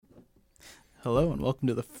Hello and welcome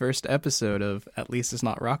to the first episode of At Least It's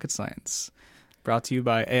Not Rocket Science, brought to you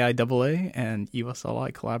by AIAA and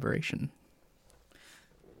USLI collaboration.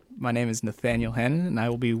 My name is Nathaniel Hannon and I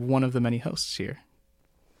will be one of the many hosts here.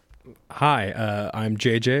 Hi, I'm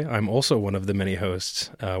JJ. I'm also one of the many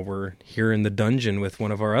hosts. We're here in the dungeon with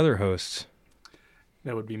one of our other hosts.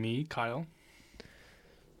 That would be me, Kyle.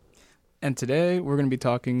 And today we're going to be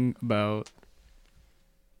talking about...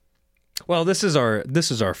 Well, this is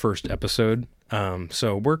our first episode,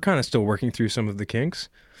 so we're kind of still working through some of the kinks.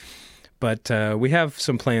 But we have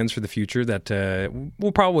some plans for the future that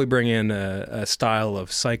we'll probably bring in a style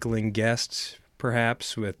of cycling guests,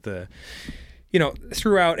 perhaps, with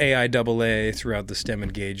throughout AIAA, throughout the STEM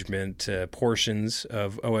engagement portions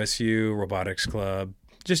of OSU, Robotics Club,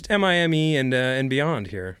 just MIME and beyond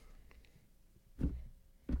here.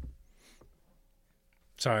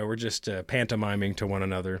 Sorry, we're just pantomiming to one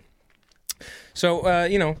another. So,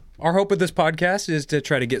 our hope with this podcast is to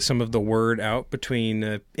try to get some of the word out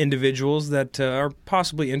between individuals that are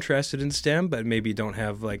possibly interested in STEM, but maybe don't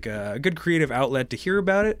have like a good creative outlet to hear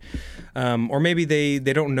about it. Or maybe they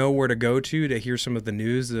don't know where to go to hear some of the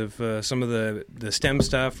news of some of the STEM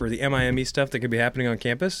stuff or the MIME stuff that could be happening on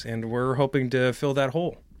campus. And we're hoping to fill that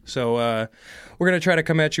hole. So we're going to try to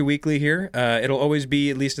come at you weekly here. It'll always be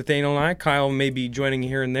at least Nathaniel and I. Kyle may be joining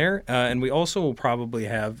here and there. And we also will probably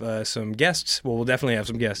have some guests. Well, we'll definitely have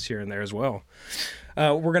some guests here and there as well.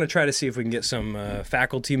 We're going to try to see if we can get some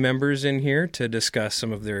faculty members in here to discuss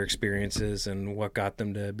some of their experiences and what got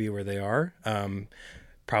them to be where they are.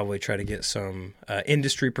 Probably try to get some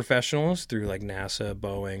industry professionals through like NASA,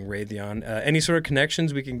 Boeing, Raytheon. Any sort of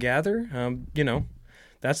connections we can gather.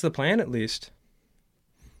 That's the plan at least.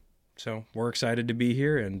 So we're excited to be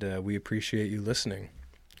here, and we appreciate you listening.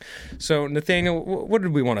 So, Nathaniel, what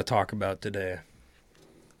did we want to talk about today?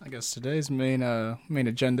 I guess today's main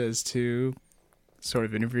agenda is to sort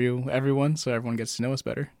of interview everyone so everyone gets to know us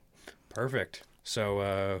better. Perfect.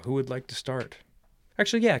 So who would like to start?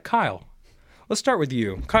 Actually, yeah, Kyle. Let's start with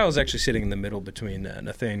you. Kyle's actually sitting in the middle between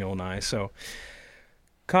Nathaniel and I. So,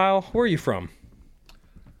 Kyle, where are you from?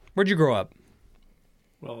 Where'd you grow up?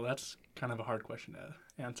 Well, that's kind of a hard question to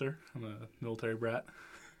answer. I'm a military brat.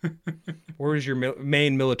 Where was your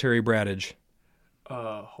main military brattage?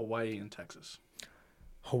 Hawaii and Texas.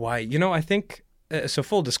 Hawaii. I think, so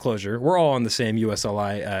full disclosure, we're all on the same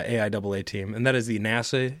USLI AIAA team, and that is the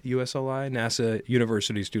NASA USLI, NASA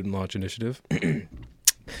University Student Launch Initiative.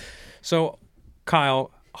 So,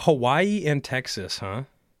 Kyle, Hawaii and Texas, huh?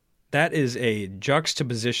 That is a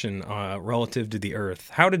juxtaposition relative to the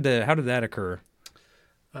Earth. How did that occur?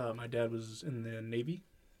 My dad was in the Navy,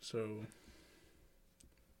 so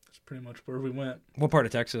that's pretty much where we went. What part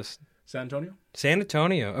of Texas? San Antonio. San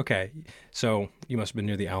Antonio, okay. So you must have been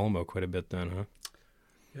near the Alamo quite a bit then, huh?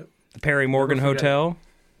 Yep. The Perry Morgan Hotel?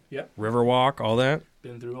 Yep. Riverwalk, all that?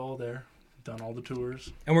 Been through all there. Done all the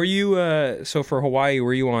tours. And were you, so for Hawaii,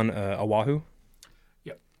 were you on Oahu?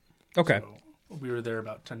 Yep. Okay. So we were there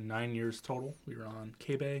about 9 years total. We were on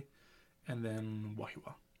K-Bay and then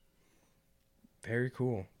Wahiawa. Very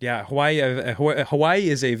cool. Yeah, Hawaii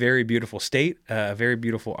is a very beautiful state, a very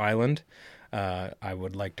beautiful island. I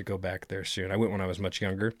would like to go back there soon. I went when I was much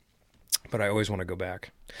younger, but I always want to go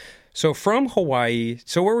back. So from Hawaii,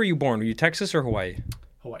 so where were you born? Were you Texas or Hawaii?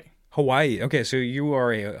 Hawaii. Hawaii. Okay, so you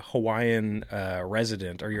are a Hawaiian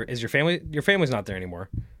resident, or is your family's not there anymore?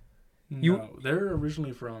 No, they're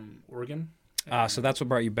originally from Oregon. So that's what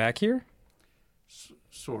brought you back here?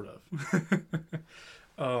 Sort of.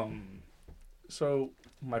 So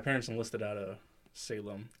my parents enlisted out of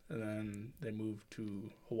Salem, and then they moved to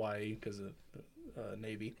Hawaii because of the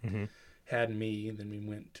Navy. Mm-hmm. Had me, then we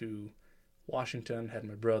went to Washington, had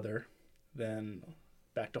my brother, then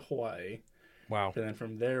back to Hawaii. Wow. And then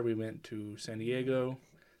from there we went to San Diego,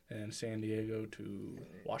 and San Diego to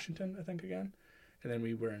Washington, I think, again. And then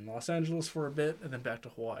we were in Los Angeles for a bit, and then back to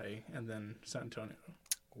Hawaii, and then San Antonio.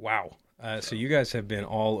 Wow. So you guys have been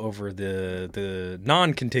all over the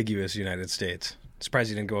non-contiguous United States.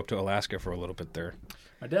 Surprised you didn't go up to Alaska for a little bit there.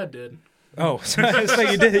 My dad did. Oh, so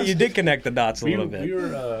you did connect the dots a little bit. We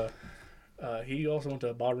were. He also went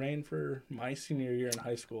to Bahrain for my senior year in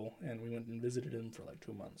high school, and we went and visited him for like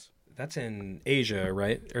 2 months. That's in Asia,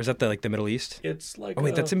 right? Or is that the Middle East? It's like. Oh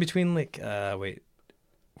wait, that's in between where?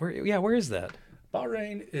 Yeah, where is that?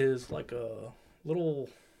 Bahrain is like a little,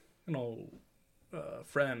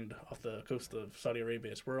 friend off the coast of Saudi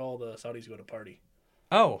Arabia. It's where all the Saudis go to party.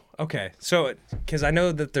 Oh, okay. So, because I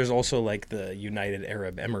know that there's also like the United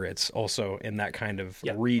Arab Emirates also in that kind of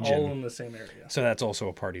region. All in the same area. So that's also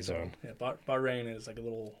a party zone. Yeah, Bahrain is like a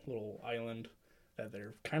little island that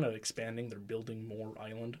they're kind of expanding. They're building more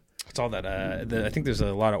island. It's all that. I think there's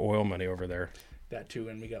a lot of oil money over there. That too,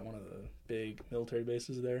 and we got one of the big military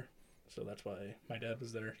bases there, so that's why my dad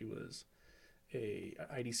was there. He was a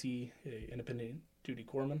IDC, a independent duty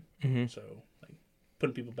corpsman, so like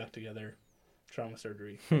putting people back together, trauma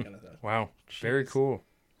surgery, kind of that. Wow, very cool.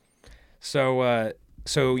 So,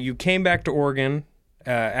 so you came back to Oregon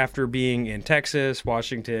after being in Texas,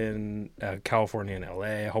 Washington, California, and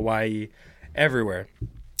LA, Hawaii, everywhere.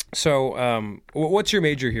 So, what's your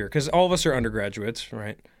major here? Because all of us are undergraduates,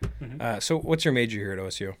 right? So, what's your major here at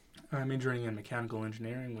OSU? I'm majoring in mechanical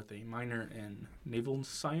engineering with a minor in naval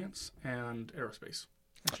science and aerospace.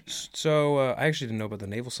 So, I actually didn't know about the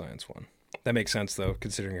naval science one. That makes sense, though,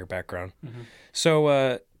 considering your background.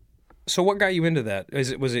 So, so what got you into that?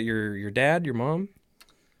 Was it your dad, your mom?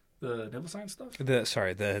 The naval science stuff?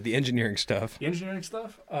 The engineering stuff. The engineering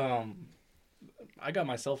stuff? I got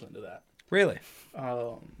myself into that. Really?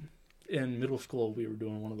 In middle school, we were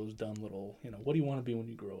doing one of those dumb little, what do you want to be when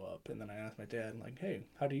you grow up? And then I asked my dad, like, hey,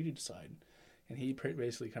 how do you decide? And he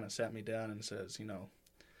basically kind of sat me down and says, the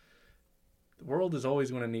world is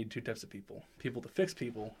always going to need two types of people to fix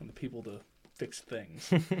people and the people to fix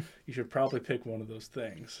things. You should probably pick one of those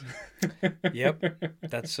things. Yep.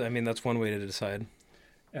 That's one way to decide.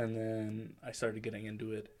 And then I started getting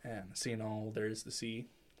into it and seeing all there is to see,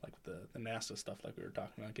 like the NASA stuff like we were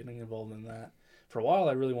talking about, getting involved in that. For a while,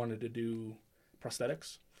 I really wanted to do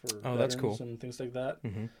prosthetics for that's cool. and things like that.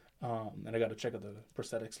 And I got to check out the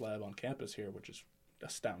prosthetics lab on campus here, which is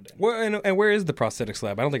astounding. Well, and where is the prosthetics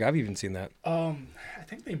lab? I don't think I've even seen that. I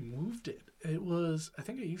think they moved it. I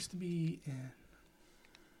think it used to be in...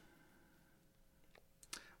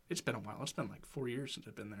 It's been a while. It's been like 4 years since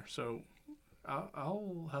I've been there. So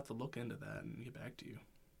I'll have to look into that and get back to you.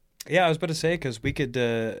 Yeah, I was about to say, because we could...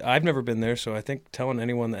 I've never been there, so I think telling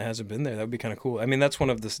anyone that hasn't been there, that would be kind of cool. I mean, that's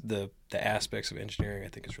one of the aspects of engineering I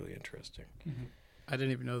think is really interesting. I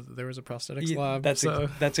didn't even know that there was a prosthetics lab.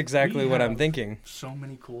 That's exactly what I'm thinking. So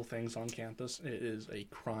many cool things on campus. It is a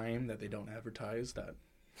crime that they don't advertise that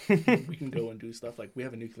we can go and do stuff. Like, we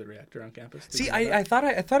have a nuclear reactor on campus. See, I thought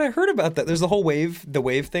I heard about that. There's the whole wave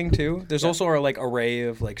thing too. There's also our array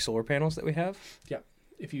of solar panels that we have. Yeah.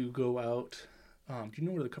 If you go out, do you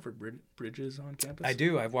know where the covered bridge is on campus? I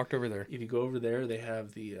do. I've walked over there. If you go over there, they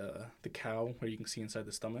have the cow where you can see inside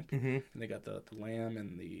the stomach, and they got the lamb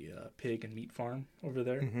and the pig and meat farm over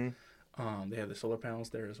there. They have the solar panels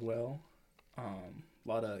there as well. A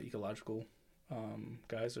lot of ecological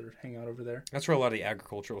guys that hang out over there. That's where a lot of the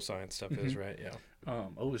agricultural science stuff is, right? Yeah.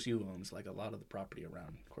 OSU owns a lot of the property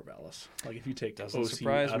around Corvallis. Like, if you take Doesn't OSU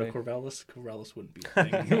surprise out me. of Corvallis wouldn't be a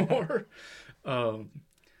thing anymore.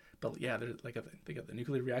 But yeah, they got the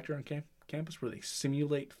nuclear reactor on campus where they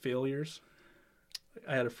simulate failures.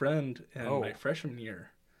 I had a friend in my freshman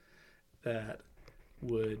year that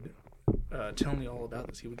would tell me all about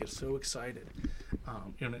this. He would get so excited.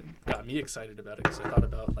 And it got me excited about it because I thought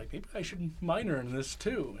about, maybe I should minor in this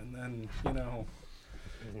too. And then,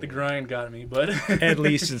 the grind got me. But at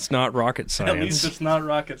least it's not rocket science. At least it's not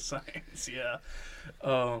rocket science, yeah.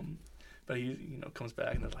 But he, comes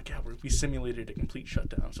back and they're like, yeah, we simulated a complete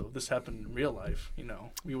shutdown. So if this happened in real life,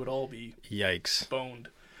 we would all be yikes boned.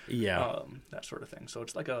 Yeah. That sort of thing. So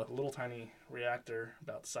it's like a little tiny reactor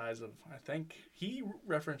about the size of, I think, he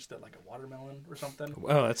referenced it like a watermelon or something.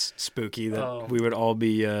 Oh, that's spooky that we would all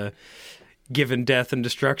be given death and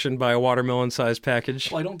destruction by a watermelon-sized package.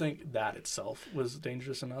 Well, I don't think that itself was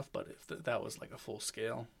dangerous enough, but if that was like a full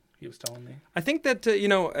scale, he was telling me. I think that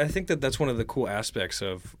that's one of the cool aspects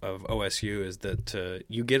of OSU is that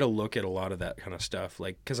you get a look at a lot of that kind of stuff.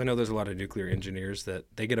 Like, because I know there's a lot of nuclear engineers that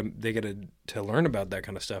they get to learn about that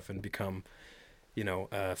kind of stuff and become,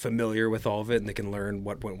 familiar with all of it, and they can learn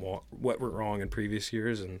what went wrong in previous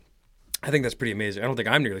years. And I think that's pretty amazing. I don't think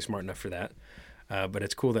I'm nearly smart enough for that, but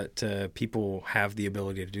it's cool that people have the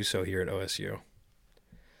ability to do so here at OSU.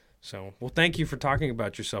 So, well, thank you for talking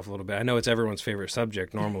about yourself a little bit. I know it's everyone's favorite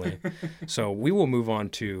subject normally. So we will move on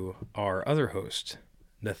to our other host,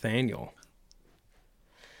 Nathaniel.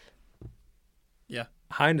 Yeah.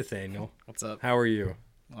 Hi, Nathaniel. What's up? How are you?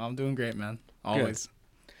 Well, I'm doing great, man. Always.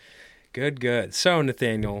 Good. So,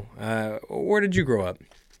 Nathaniel, where did you grow up?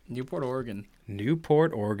 Newport, Oregon.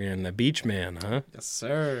 Newport, Oregon. A beach man, huh? Yes,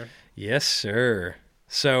 sir. Yes, sir.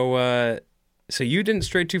 So, so you didn't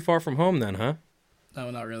stray too far from home then, huh? No,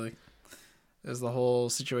 not really. There's the whole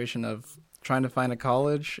situation of trying to find a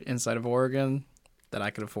college inside of Oregon that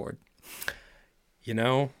I could afford.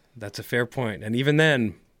 That's a fair point. And even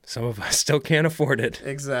then, some of us still can't afford it.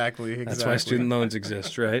 Exactly. That's why student loans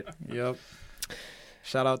exist, right? Yep.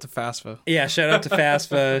 Shout out to FAFSA. Yeah, shout out to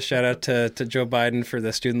FAFSA. Shout out to Joe Biden for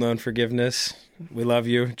the student loan forgiveness. We love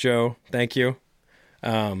you, Joe. Thank you.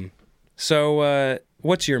 So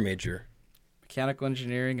what's your major? Mechanical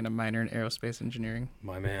engineering and a minor in aerospace engineering.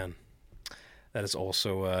 My man. That is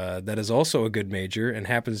also a good major and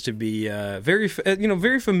happens to be very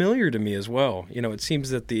familiar to me as well. It seems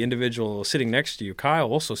that the individual sitting next to you, Kyle,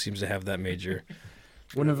 also seems to have that major.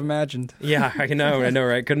 Wouldn't have imagined. Yeah, I know,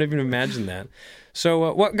 right? Couldn't even imagine that.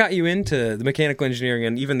 So what got you into the mechanical engineering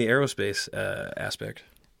and even the aerospace aspect?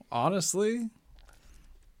 Honestly,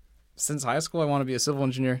 since high school, I want to be a civil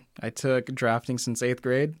engineer. I took drafting since 8th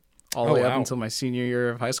grade, all the way up until my senior year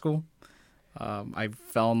of high school. I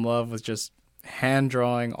fell in love with just hand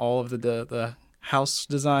drawing all of the house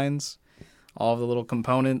designs, all of the little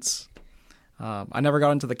components. I never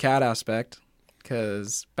got into the CAD aspect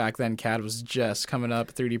because back then CAD was just coming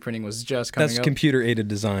up. 3D printing was just coming up. That's computer-aided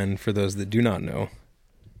design for those that do not know.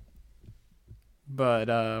 But,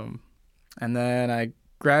 and then I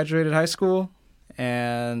graduated high school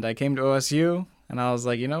and I came to OSU and I was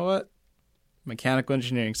like, you know what? Mechanical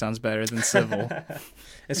engineering sounds better than civil.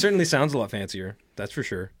 It certainly sounds a lot fancier. That's for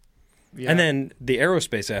sure. Yeah. And then the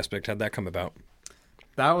aerospace aspect, how'd that come about?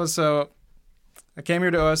 That was I came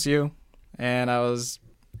here to OSU and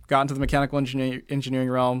got into the mechanical engineering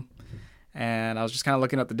realm, and I was just kind of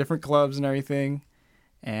looking at the different clubs and everything,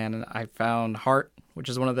 and I found HART, which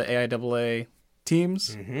is one of the AIAA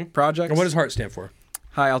teams, projects. And what does HART stand for?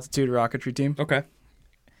 High Altitude Rocketry Team. Okay.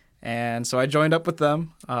 And so I joined up with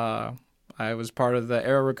them. I was part of the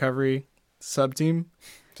aero recovery sub-team.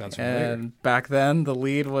 Sounds familiar. And back then, the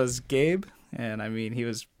lead was Gabe, and I mean, he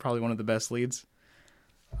was probably one of the best leads.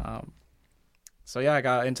 So yeah, I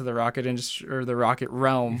got into the rocket industry or the rocket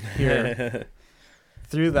realm here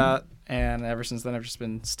through that, and ever since then, I've just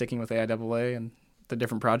been sticking with AIAA and the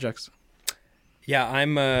different projects. Yeah,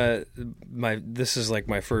 I'm this is like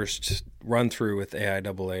my first run through with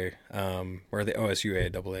AIAA, or the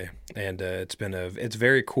OSU AIAA, and it's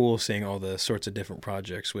very cool seeing all the sorts of different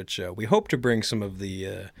projects, which we hope to bring some of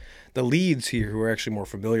the leads here who are actually more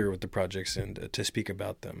familiar with the projects and to speak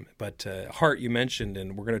about them. But HART you mentioned,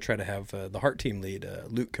 and we're going to try to have the HART team lead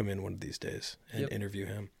Luke come in one of these days and interview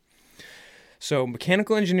him. So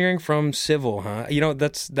mechanical engineering from civil, huh?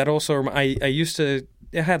 That also I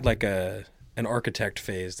had like an architect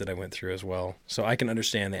phase that I went through as well. So I can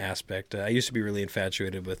understand the aspect. I used to be really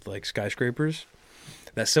infatuated with like skyscrapers.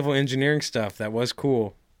 That civil engineering stuff, that was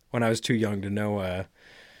cool when I was too young to know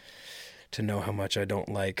how much I don't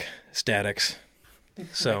like statics.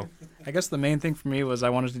 So I guess the main thing for me was I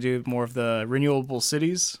wanted to do more of the renewable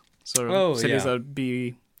cities. So cities that would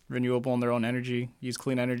be renewable in their own energy, use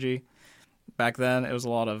clean energy. Back then, it was a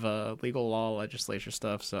lot of legal law legislature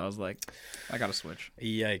stuff. So I was like, I got to switch.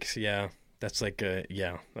 Yikes, yeah. That's like, I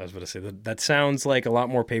was about to say, that sounds like a lot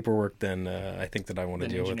more paperwork than I think that I want to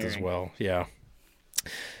deal with as well. Yeah.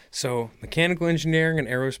 So mechanical engineering and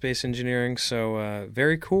aerospace engineering, so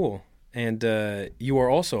very cool. And you are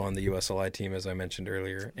also on the USLI team, as I mentioned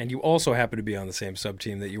earlier. And you also happen to be on the same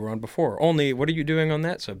sub-team that you were on before. Only, what are you doing on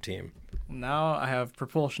that sub-team? Now I have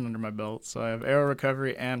propulsion under my belt, so I have aero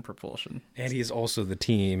recovery and propulsion. And he is also the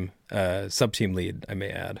team, sub-team lead, I may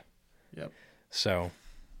add. Yep. So...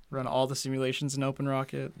 run all the simulations in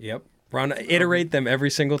OpenRocket. Yep. Iterate them every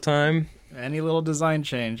single time. Any little design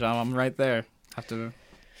change, I'm right there. Have to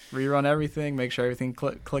rerun everything, make sure everything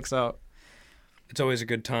clicks out. It's always a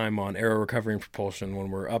good time on aero recovery and propulsion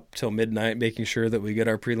when we're up till midnight making sure that we get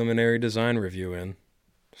our preliminary design review in.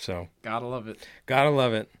 So gotta love it. Gotta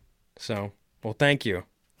love it. So, well, thank you.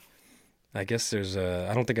 I guess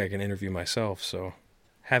I don't think I can interview myself, so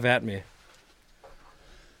have at me.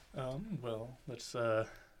 Well, let's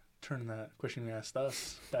turn that question you asked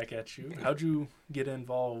us back at you. How'd you get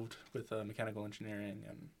involved with mechanical engineering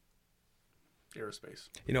and aerospace?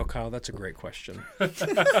 Kyle, that's a great question.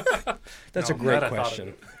 That's a great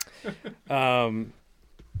question.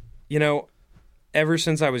 Ever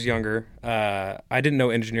since I was younger, I didn't know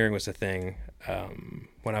engineering was a thing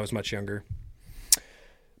when I was much younger.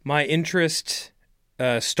 My interest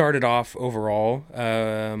started off overall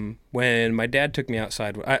when my dad took me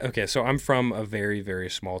outside. So I'm from a very, very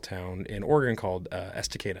small town in Oregon called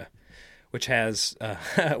Estacada, which has,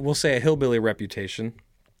 we'll say, a hillbilly reputation.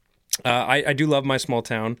 I do love my small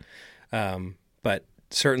town, but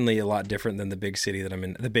certainly a lot different than the big city that I'm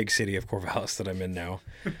in, the big city of Corvallis that I'm in now.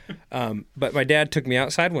 But my dad took me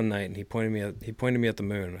outside one night and he pointed me at the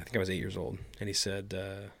moon. I think I was 8 years old, and he said,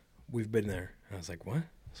 "We've been there." And I was like, "What?"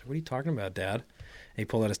 I was like, "What are you talking about, Dad?" And he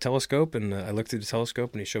pulled out his telescope, and I looked through the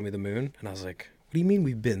telescope, and he showed me the moon, and I was like, "What do you mean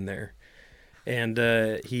we've been there?" And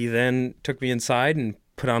he then took me inside and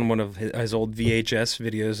put on one of his old VHS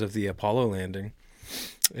videos of the Apollo landing.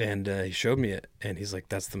 And he showed me it, and he's like,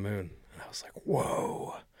 "That's the moon." And I was like,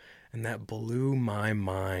 "Whoa." And that blew my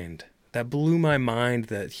mind. That blew my mind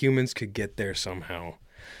that humans could get there somehow.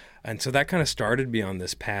 And so that kind of started me on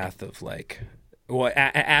this path of like, well,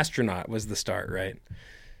 astronaut was the start, right?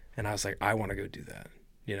 And I was like, I want to go do that.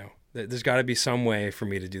 You know, there's got to be some way for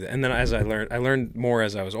me to do that. And then as I learned more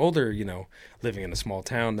as I was older, you know, living in a small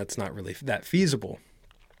town, that's not really that feasible.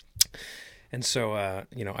 And so,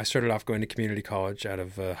 you know, I started off going to community college out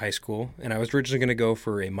of high school, and I was originally going to go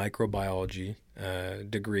for a microbiology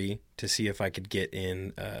degree to see if I could get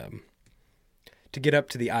in, to get up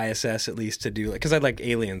to the ISS at least to do, like, because I like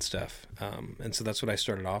alien stuff. And so that's what I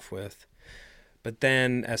started off with. But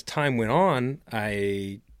then as time went on,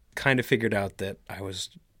 I kind of figured out that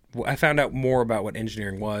I found out more about what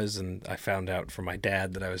engineering was, and I found out from my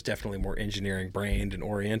dad that I was definitely more engineering brained and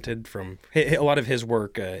oriented. From a lot of his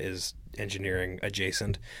work is engineering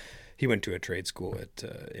adjacent. He went to a trade school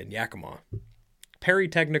in Yakima, Perry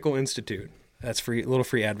Technical Institute. That's free, a little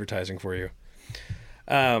free advertising for you.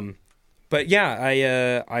 But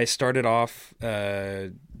yeah, I started off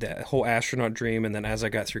the whole astronaut dream, and then as I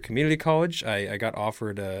got through community college, I got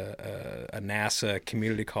offered a NASA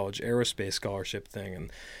community college aerospace scholarship thing,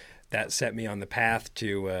 and that set me on the path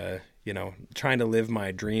to you know, trying to live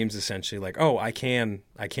my dreams, essentially. Like, oh, I can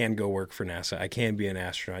go work for NASA. I can be an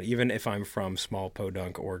astronaut, even if I'm from small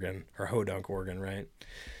Podunk, Oregon, or Hodunk, Oregon, right?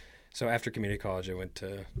 So after community college,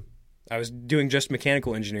 I was doing just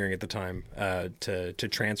mechanical engineering at the time to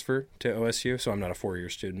transfer to OSU, so I'm not a 4-year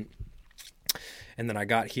student. And then I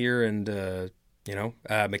got here and, you know,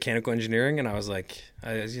 mechanical engineering, and I was like,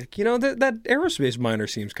 you know, that aerospace minor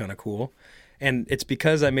seems kind of cool. And it's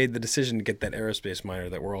because I made the decision to get that aerospace minor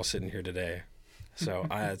that we're all sitting here today. So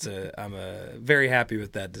I'm very happy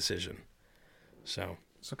with that decision. So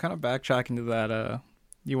kind of backtracking to that,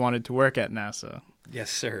 you wanted to work at NASA.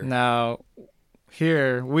 Yes, sir. Now,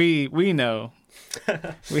 here we know,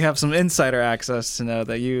 we have some insider access to know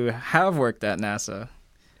that you have worked at NASA,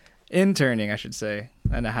 interning, I should say.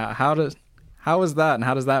 And how is that, and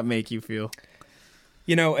how does that make you feel?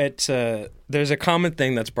 You know, there's a common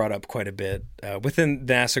thing that's brought up quite a bit within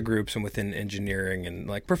NASA groups and within engineering and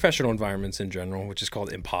like professional environments in general, which is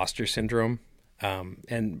called imposter syndrome.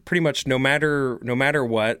 And pretty much no matter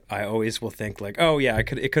what, I always will think like, oh yeah,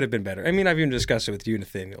 it could have been better. I mean, I've even discussed it with you,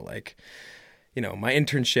 Nathaniel. Like, you know, my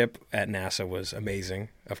internship at NASA was amazing,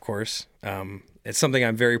 of course. It's something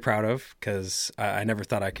I'm very proud of because I never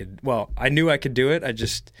thought I could. Well, I knew I could do it.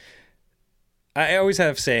 I always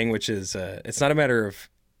have a saying, which is, it's not a matter of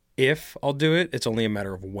if I'll do it, it's only a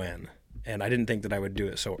matter of when. And I didn't think that I would do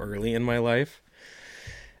it so early in my life.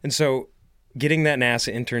 And so getting that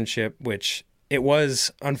NASA internship, which it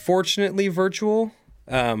was unfortunately virtual,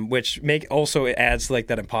 which also it adds like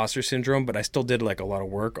that imposter syndrome, but I still did like a lot of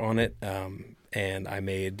work on it. And I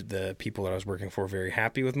made the people that I was working for very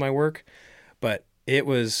happy with my work. But it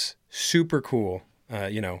was super cool,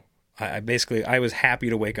 you know. I was happy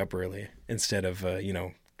to wake up early instead of, you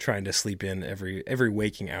know, trying to sleep in every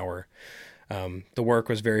waking hour. The work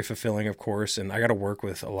was very fulfilling, of course, and I got to work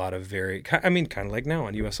with a lot of kind of like now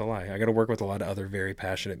on USLI. I got to work with a lot of other very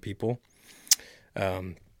passionate people.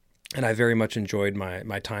 And I very much enjoyed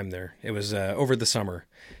my time there. It was over the summer.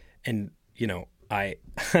 And, you know,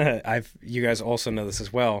 you guys also know this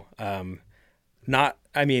as well.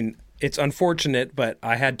 It's unfortunate, but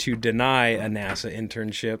I had to deny a NASA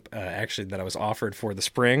internship, actually, that I was offered for the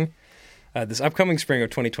spring, this upcoming spring of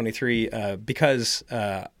 2023, because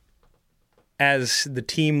as the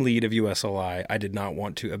team lead of USLI, I did not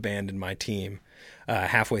want to abandon my team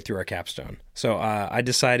halfway through our capstone. So I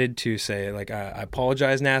decided to say, like, I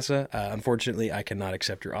apologize, NASA. Unfortunately, I cannot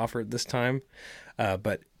accept your offer at this time,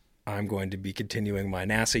 but I'm going to be continuing my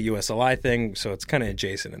NASA USLI thing, so it's kind of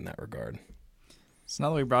adjacent in that regard. So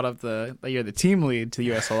now that we brought up that you're the team lead to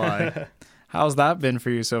USLI, how's that been for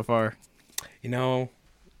you so far? You know,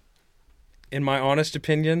 in my honest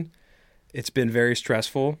opinion, it's been very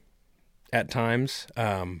stressful at times,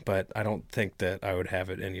 but I don't think that I would have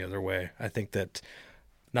it any other way. I think that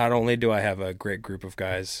not only do I have a great group of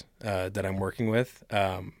guys that I'm working with,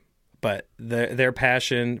 but their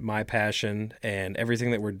passion, my passion, and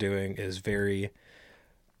everything that we're doing is very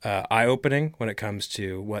eye-opening when it comes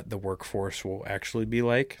to what the workforce will actually be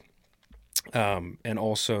like. And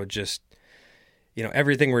also just, you know,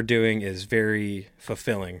 everything we're doing is very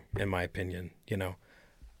fulfilling, in my opinion. You know,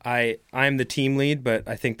 I'm the team lead, but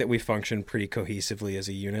I think that we function pretty cohesively as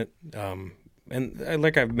a unit. And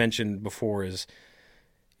like I've mentioned before is,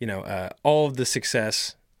 you know, all of the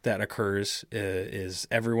success that occurs is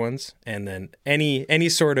everyone's, and then any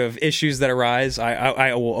sort of issues that arise,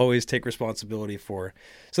 I will always take responsibility for.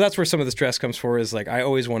 So that's where some of the stress comes for, is like I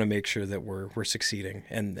always want to make sure that we're succeeding,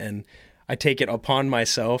 and I take it upon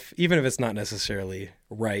myself, even if it's not necessarily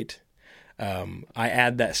right. I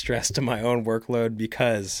add that stress to my own workload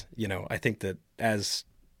because, I think that as,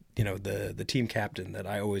 the team captain, that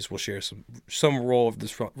I always will share some role of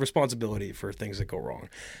this responsibility for things that go wrong.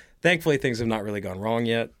 Thankfully, things have not really gone wrong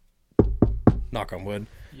yet. Knock on wood.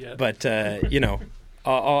 Yeah. But,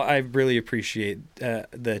 I really appreciate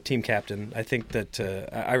the team captain. I think that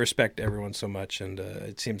I respect everyone so much, and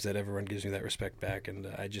it seems that everyone gives me that respect back, and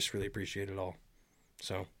I just really appreciate it all.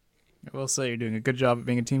 So, I will say you're doing a good job at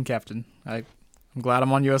being a team captain. I'm glad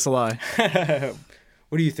I'm on USLI.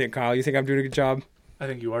 What do you think, Kyle? You think I'm doing a good job? I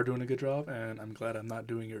think you are doing a good job, and I'm glad I'm not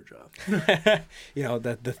doing your job.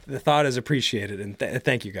 The thought is appreciated, and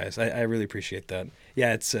thank you guys. I really appreciate that.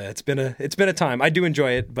 Yeah, it's been a time. I do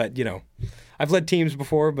enjoy it, but I've led teams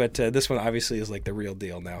before, but this one obviously is like the real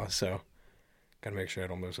deal now. So, gotta make sure I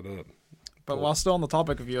don't mess it up. But while still on the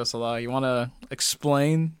topic of USLI, you want to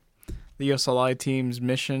explain the USLI team's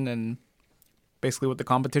mission and basically what the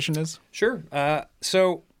competition is? Sure.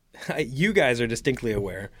 So you guys are distinctly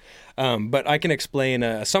aware, but I can explain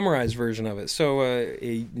a summarized version of it. So,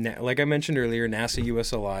 like I mentioned earlier, NASA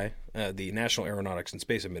USLI, the National Aeronautics and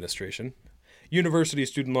Space Administration, University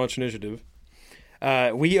Student Launch Initiative.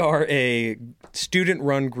 We are a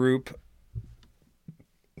student-run group.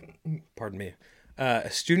 Pardon me.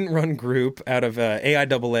 A student-run group out of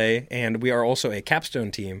AIAA, and we are also a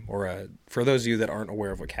capstone team, or for those of you that aren't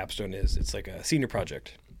aware of what capstone is, it's like a senior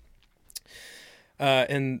project.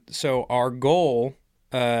 And so our goal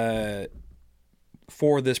for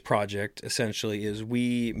this project, essentially, is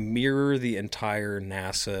we mirror the entire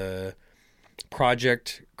NASA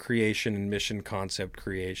project creation and mission concept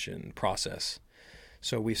creation process.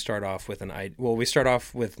 So we start off with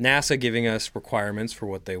NASA giving us requirements for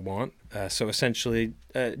what they want. So essentially,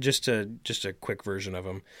 just a quick version of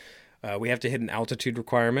them. We have to hit an altitude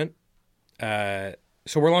requirement.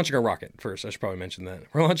 So we're launching a rocket first. I should probably mention that.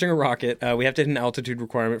 We're launching a rocket. We have to hit an altitude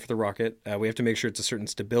requirement for the rocket. We have to make sure it's a certain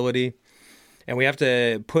stability. And we have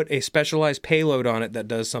to put a specialized payload on it that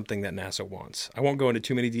does something that NASA wants. I won't go into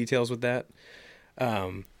too many details with that.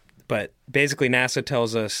 But basically, NASA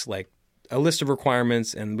tells us like a list of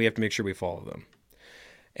requirements, and we have to make sure we follow them.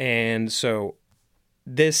 And so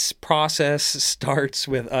this process starts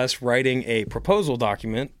with us writing a proposal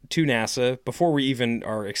document to NASA before we even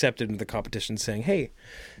are accepted into the competition, saying, hey,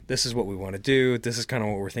 this is what we want to do. This is kind of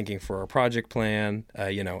what we're thinking for our project plan,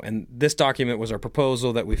 and this document was our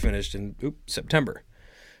proposal that we finished in September.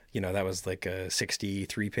 That was like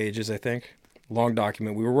 63 pages, I think. Long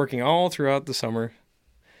document. We were working all throughout the summer,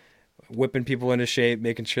 whipping people into shape,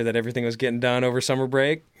 making sure that everything was getting done over summer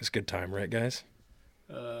break. It was a good time, right, guys?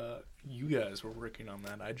 You guys were working on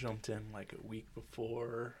that. I jumped in like a week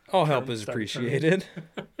before. All help is appreciated.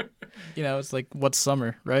 It's like, what's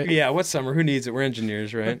summer, right? Yeah, what's summer? Who needs it? We're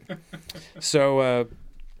engineers, right? So,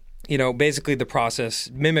 basically the process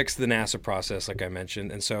mimics the NASA process, like I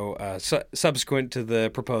mentioned. And so subsequent to the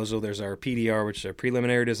proposal, there's our PDR, which is our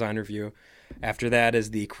preliminary design review. After that is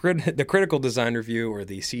the critical design review, or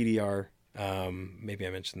the CDR. Maybe I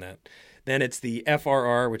mentioned that. Then it's the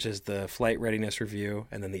FRR, which is the flight readiness review,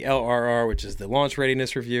 and then the LRR, which is the launch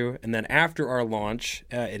readiness review. And then after our launch,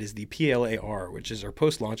 it is the PLAR, which is our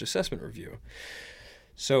post-launch assessment review.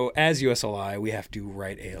 So as USLI, we have to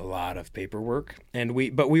write a lot of paperwork,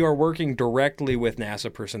 but we are working directly with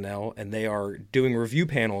NASA personnel, and they are doing review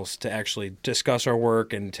panels to actually discuss our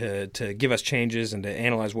work and to give us changes and to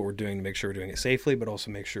analyze what we're doing to make sure we're doing it safely, but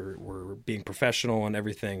also make sure we're being professional and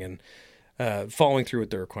everything, and following through with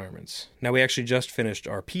the requirements. Now, we actually just finished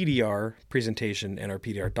our PDR presentation and our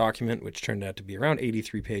PDR document, which turned out to be around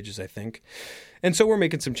 83 pages, I think. And so we're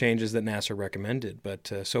making some changes that NASA recommended,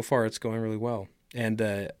 but so far it's going really well. And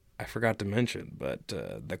I forgot to mention, but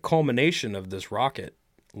the culmination of this rocket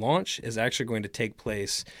launch is actually going to take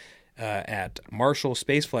place at Marshall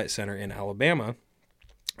Space Flight Center in Alabama.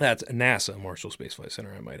 That's NASA Marshall Space Flight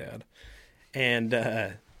Center, I might add.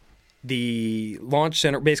 And the launch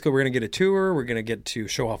center, basically we're going to get a tour. We're going to get to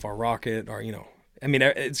show off our rocket,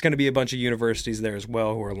 it's going to be a bunch of universities there as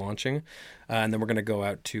well who are launching. And then we're going to go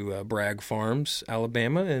out to Bragg Farms,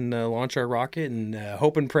 Alabama, and launch our rocket and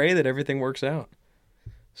hope and pray that everything works out.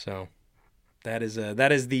 So that is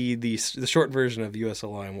the short version of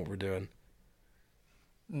USLI and what we're doing.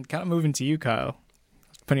 And kind of moving to you, Kyle.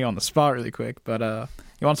 Putting you on the spot really quick, but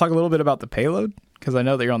you want to talk a little bit about the payload? Because I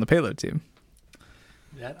know that you're on the payload team.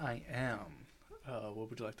 That I am. What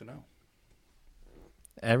would you like to know?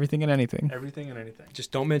 Everything and anything. Everything and anything.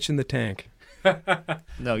 Just don't mention the tank.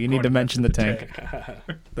 No, you need to mention the tank.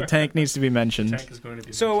 The tank needs to be mentioned. The tank is going to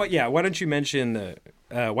be So mentioned. yeah, why don't you mention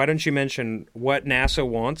what NASA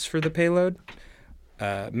wants for the payload?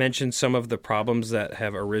 Mention some of the problems that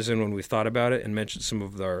have arisen when we've thought about it, and mention some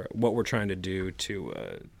of what we're trying to do to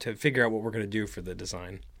figure out what we're going to do for the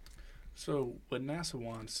design. So what NASA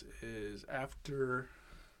wants is after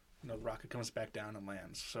the rocket comes back down and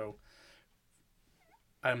lands. So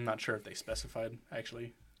I'm not sure if they specified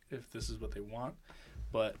actually if this is what they want,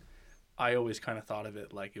 but I always kind of thought of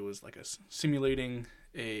it like it was like simulating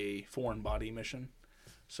a foreign body mission.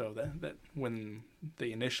 So that when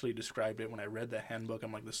they initially described it, when I read the handbook,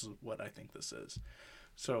 I'm like, this is what I think this is.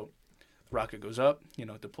 So the rocket goes up,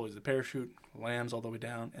 it deploys the parachute, lands all the way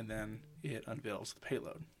down, and then it unveils the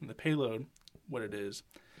payload. And the payload, what it is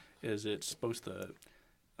it's supposed to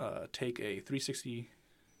take a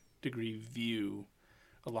 360-degree view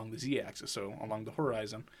along the z-axis, so along the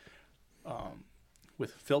horizon,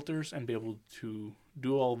 with filters, and be able to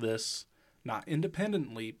do all this not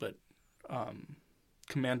independently, but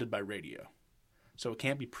commanded by radio. So it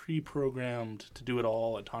can't be pre-programmed to do it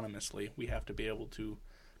all autonomously. We have to be able to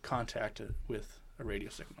contact it with a radio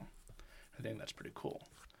signal. I think that's pretty cool.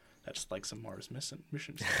 That's like some Mars mission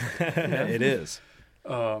stuff. It is.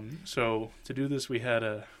 So to do this, we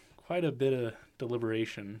had quite a bit of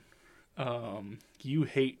deliberation. You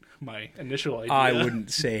hate my initial idea. I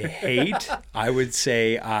wouldn't say hate. I would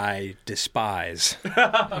say I despise.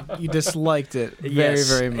 You disliked it very, Yes.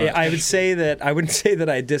 very much. I would say that. I wouldn't say that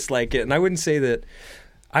I dislike it, and I wouldn't say that.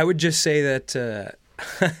 I would just say that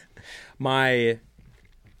my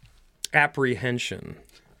apprehension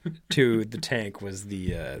to the tank was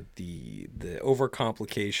the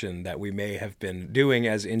overcomplication that we may have been doing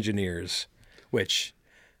as engineers, which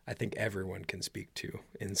I think everyone can speak to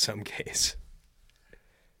in some case.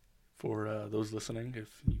 For those listening,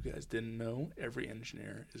 if you guys didn't know, every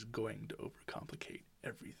engineer is going to overcomplicate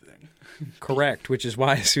everything. Correct, which is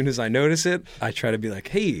why as soon as I notice it, I try to be like,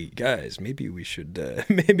 "Hey guys, maybe we should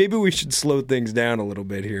maybe we should slow things down a little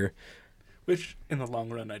bit here." Which, in the long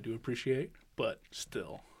run, I do appreciate, but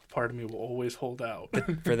still, part of me will always hold out.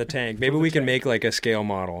 For the tank, maybe the we can tank. make like a scale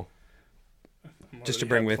model just to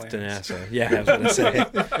bring Already with have to plans. NASA. Yeah, I was going to say,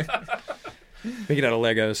 make it out of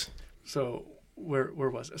Legos. So where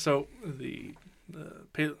was it? So the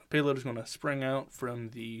payload is going to spring out from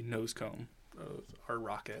the nose cone of our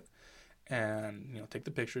rocket, and take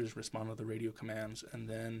the pictures, respond to the radio commands, and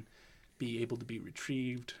then be able to be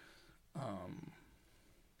retrieved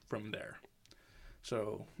from there.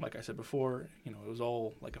 So, like I said before, it was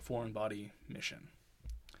all like a foreign body mission.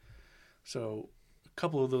 So, a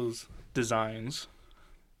couple of those designs.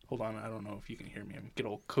 Hold on, I don't know if you can hear me. I'm get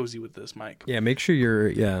all cozy with this mic. Yeah, make sure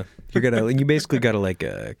you basically gotta like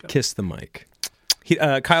kiss the mic.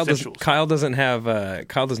 Kyle doesn't have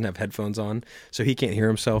headphones on, so he can't hear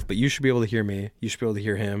himself. But you should be able to hear me. You should be able to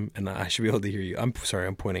hear him, and I should be able to hear you. I'm sorry,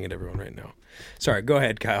 I'm pointing at everyone right now. Sorry, go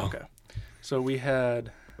ahead, Kyle. Okay. So I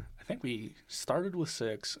think we started with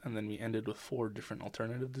 6, and then we ended with 4 different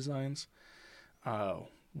alternative designs.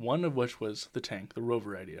 One of which was the tank, the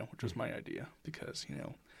rover idea, which was my idea because,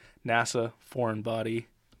 NASA, foreign body,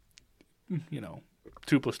 2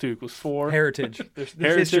 + 2 = 4. Heritage. There's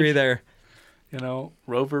Heritage. history there.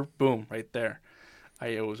 Rover, boom, right there.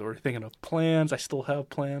 I was already thinking of plans. I still have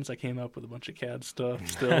plans. I came up with a bunch of CAD stuff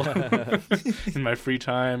still in my free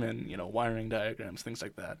time and, wiring diagrams, things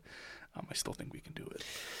like that. I still think we can do it.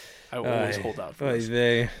 I will always hold out for this.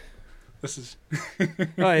 Vey. This is...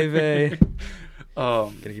 Oy vey.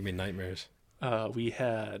 Gonna Gonna give me nightmares. We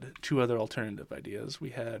had 2 other alternative ideas.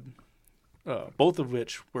 We had both of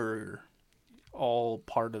which were all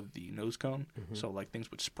part of the nose cone. Mm-hmm. So like things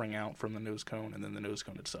would spring out from the nose cone, and then the nose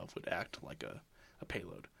cone itself would act like a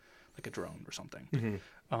payload, like a drone or something.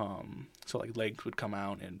 Mm-hmm. So like legs would come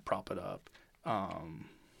out and prop it up.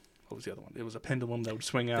 What was the other one? It was a pendulum that would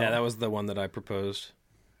swing out. Yeah, that was the one that I proposed.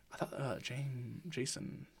 I thought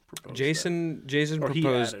Jason proposed Jason or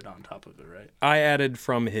proposed. he added on top of it, right? I added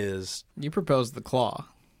from his. You proposed the claw.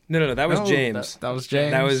 No, that was No, James. That was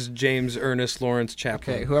James. That was James Ernest Lawrence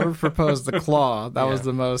Chaplin. Okay, whoever proposed the claw, that was Yeah.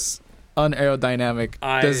 the most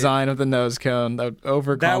unaerodynamic design of the nose cone. That would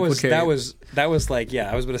overcomplicate. That was like,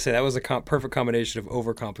 yeah, I was going to say that was a perfect combination of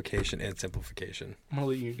overcomplication and simplification. I'm going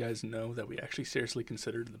to let you guys know that we actually seriously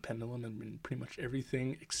considered the pendulum and pretty much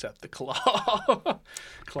everything except the claw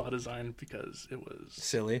design because it was...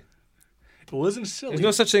 Silly. It wasn't silly. There's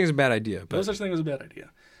no such thing as a bad idea. But No such thing as a bad idea.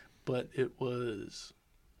 But it was,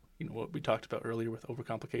 what we talked about earlier with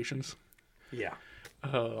overcomplications. yeah.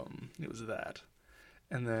 It was that.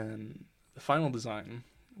 And then the final design,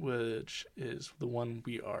 which is the one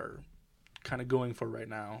we are kind of going for right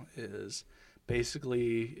now, is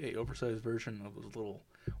basically a oversized version of those little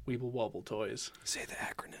Weeble Wobble toys. Say the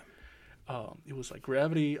acronym. It was like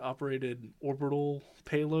gravity operated orbital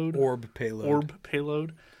payload. Orb payload. Orb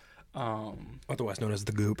payload. Otherwise known as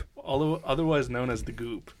the Goop. Although otherwise known as the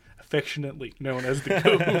Goop, affectionately known as the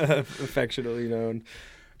Goop. Affectionately known.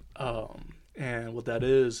 And what that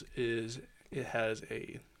is it has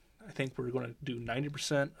I think we're going to do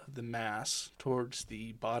 90% of the mass towards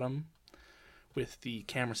the bottom with the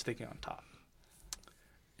camera sticking on top.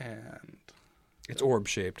 And it's orb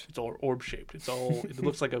shaped. it's all orb shaped. It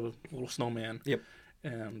looks like a little snowman. Yep.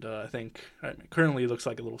 And currently it looks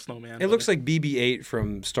like a little snowman. It looks like BB-8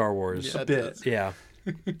 from Star Wars. a bit. Yeah.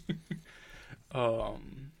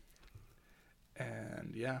 And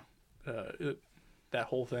yeah, that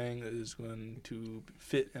whole thing is going to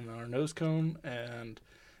fit in our nose cone, and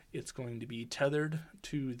it's going to be tethered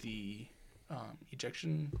to the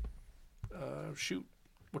ejection chute.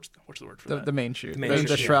 What's the word for that? The main chute. The main The chute,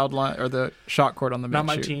 yeah. shroud line or the shock cord on the main Not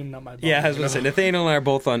my chute. team, not my body. Yeah, I was going to say, Nathaniel and I are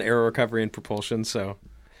both on aero recovery and propulsion, so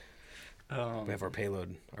Um, we have our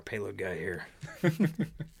payload guy here.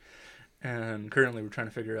 And currently we're trying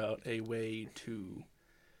to figure out a way to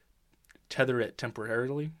tether it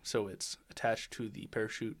temporarily so it's attached to the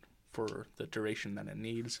parachute for the duration that it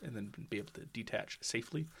needs, and then be able to detach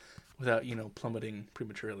safely without, plummeting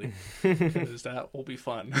prematurely. Because that will be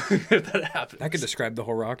fun if that happens. That could describe the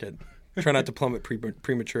whole rocket. Try not to plummet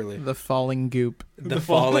prematurely. The falling goop. The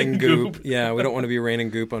falling goop. Yeah, we don't want to be raining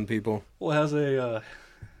goop on people. Well, it has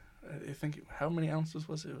I think, how many ounces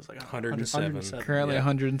was it? It was like 107. Currently Yeah.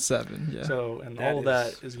 107. Yeah. So, and That all of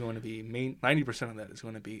that is going to be 90% of that is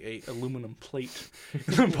going to be a aluminum plate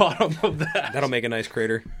in the bottom of that. That'll make a nice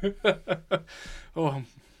crater. Oh, I'm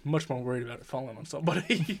much more worried about it falling on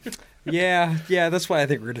somebody. Yeah, that's why I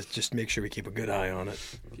think we're going to just make sure we keep a good eye on it.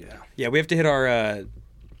 Yeah. Yeah, we have to hit our,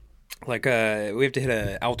 we have to hit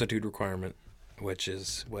an altitude requirement, which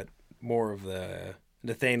is what more of the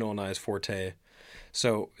Nathaniel and I's forte.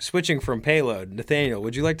 So, switching from payload, Nathaniel,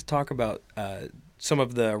 would you like to talk about some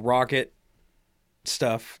of the rocket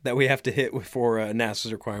stuff that we have to hit for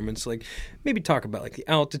NASA's requirements? Like, maybe talk about like the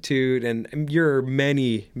altitude and your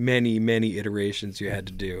many, many, many iterations you had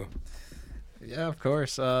to do. Yeah, of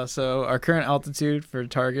course. So our current altitude for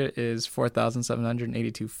target is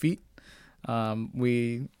 4,782 feet.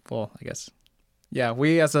 We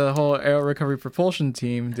as a whole aero recovery propulsion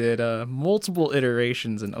team did multiple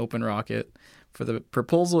iterations in Open Rocket. For the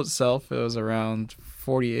proposal itself, it was around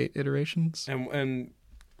 48 iterations. And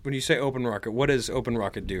when you say Open Rocket, what does Open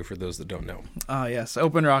Rocket do for those that don't know? Yes,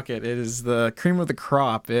 Open Rocket. It is the cream of the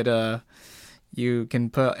crop. You can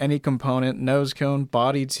put any component, nose cone,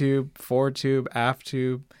 body tube, fore tube, aft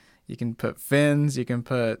tube. You can put fins. You can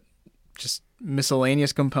put just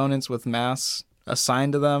miscellaneous components with mass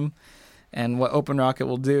assigned to them. And what Open Rocket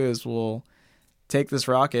will do is we'll take this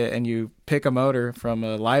rocket and you pick a motor from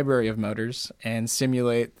a library of motors and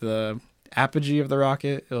simulate the apogee of the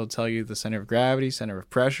rocket. It'll tell you the center of gravity, center of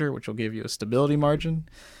pressure, which will give you a stability margin.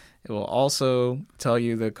 It will also tell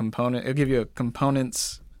you the component. It'll give you a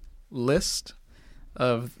components list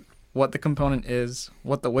of what the component is,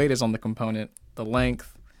 what the weight is on the component, the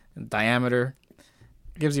length, and diameter.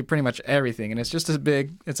 It gives you pretty much everything, and it's just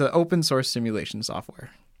it's an open source simulation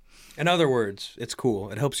software. In other words, it's cool.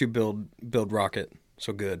 It helps you build rocket.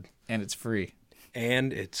 So good. And it's free.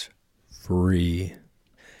 And it's free.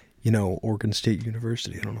 You know, Oregon State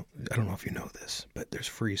University, I don't know if you know this, but there's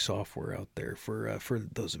free software out there for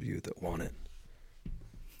those of you that want it.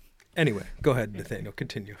 Anyway, go ahead, Nathaniel,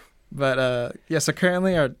 continue. But so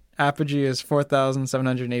currently our apogee is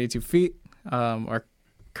 4,782 feet. Our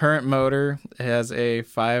current motor has a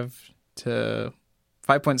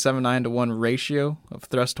 5.79 to 1 ratio of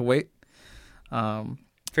thrust to weight.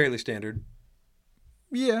 Fairly standard.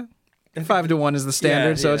 Yeah. 5 to 1 is the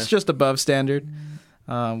standard, so yeah. it's just above standard.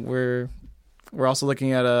 We're also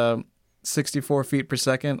looking at 64 feet per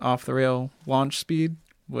second off the rail launch speed,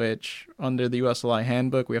 which under the USLI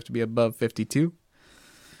handbook we have to be above 52.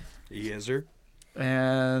 Yes, sir.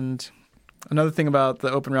 And another thing about the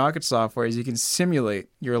Open Rocket software is you can simulate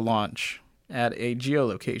your launch at a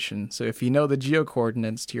geolocation. So if you know the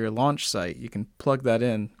geocoordinates to your launch site, you can plug that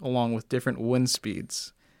in along with different wind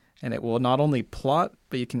speeds. And it will not only plot,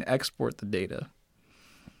 but you can export the data.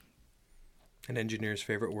 An engineer's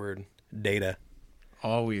favorite word, data.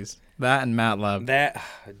 Always. That and MATLAB. That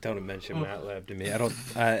don't mention MATLAB to me.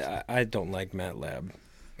 I don't like MATLAB.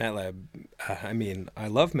 MATLAB. I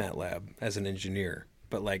love MATLAB as an engineer,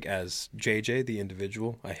 but like as JJ the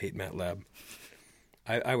individual, I hate MATLAB.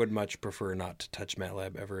 I would much prefer not to touch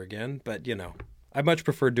MATLAB ever again. But, you know, I much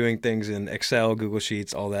prefer doing things in Excel, Google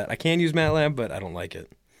Sheets, all that. I can use MATLAB, but I don't like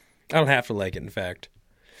it. I don't have to like it, in fact.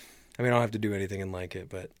 I mean, I don't have to do anything and like it.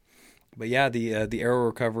 But yeah, the aero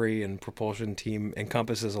recovery and propulsion team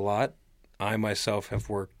encompasses a lot. I myself have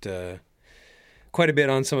worked quite a bit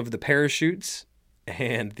on some of the parachutes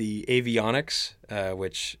and the avionics,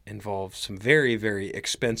 which involves some very, very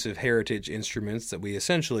expensive heritage instruments that we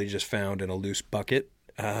essentially just found in a loose bucket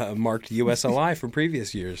marked USLI from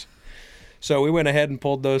previous years. So we went ahead and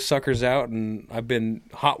pulled those suckers out, and I've been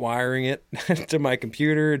hot wiring it to my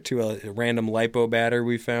computer, to a random LiPo battery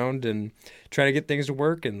we found, and trying to get things to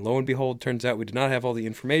work. And lo and behold, turns out we did not have all the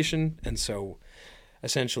information, and so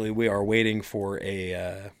essentially we are waiting for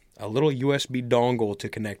a little USB dongle to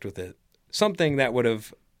connect with it. Something that would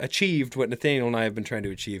have achieved what Nathaniel and I have been trying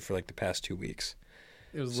to achieve for like the past 2 weeks.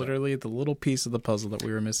 It was literally the little piece of the puzzle that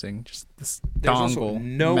we were missing. Just this There's dongle. also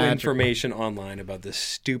no magical. information online about this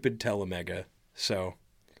stupid Telemega. So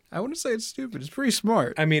I wouldn't say it's stupid. It's pretty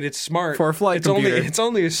smart. I mean, it's smart For a flight it's computer. It's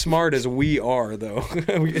only as smart as we are, though.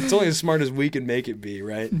 It's only as smart as we can make it be,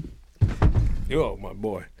 right? Oh, my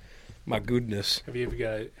boy, my goodness. Have you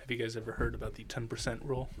guys ever heard about the 10%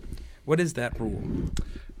 rule? What is that rule?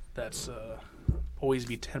 That's always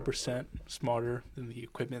be 10% smarter than the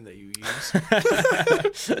equipment that you use.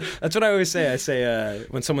 That's what I always say. I say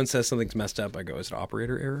when someone says something's messed up, I go, "Is it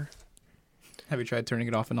operator error?" Have you tried turning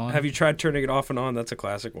it off and on? Have you tried turning it off and on? That's a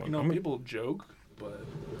classic one. You know, people joke, but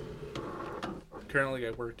currently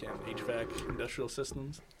I work in HVAC industrial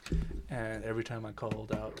systems, and every time I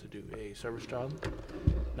called out to do a service job,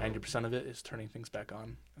 90% of it is turning things back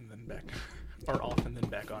on and then back, or off and then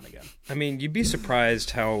back on again. I mean, you'd be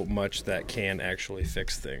surprised how much that can actually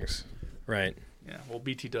fix things, right? Yeah, well,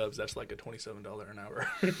 BT Dubs, that's like a $27 an hour.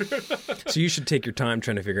 So you should take your time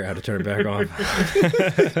trying to figure out how to turn it back on.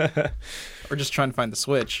 Or just trying to find the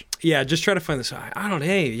switch. Yeah, just try to find this. I don't know.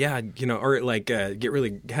 Hey, yeah, you know, or like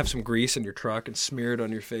have some grease in your truck and smear it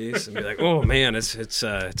on your face and be like, oh man, it's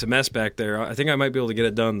a mess back there. I think I might be able to get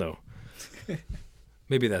it done though.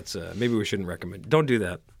 Maybe maybe we shouldn't recommend. Don't do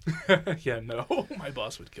that. Yeah, no, my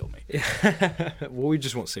boss would kill me. Well, we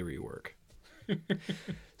just won't say where you work.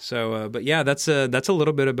 So, but yeah, that's a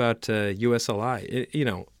little bit about USLI, you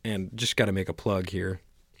know, and just got to make a plug here.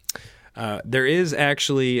 There is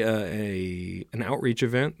actually an outreach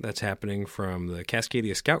event that's happening from the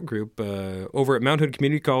Cascadia Scout Group over at Mount Hood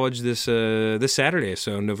Community College this Saturday.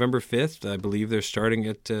 So November 5th, I believe they're starting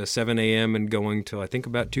at 7 a.m. and going till I think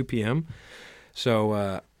about 2 p.m.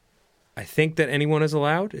 So I think that anyone is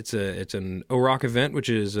allowed. It's an OROC event, which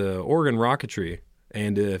is Oregon Rocketry.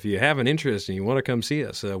 And if you have an interest and you want to come see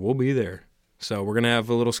us, we'll be there. So we're going to have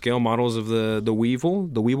little scale models of the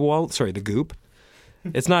Goop.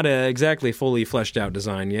 It's not exactly fully fleshed out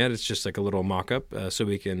design yet. It's just like a little mock-up so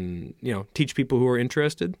we can, you know, teach people who are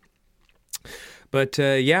interested. But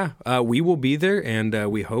we will be there, and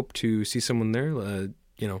we hope to see someone there.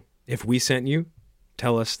 You know, if we sent you,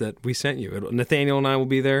 tell us that we sent you. Nathaniel and I will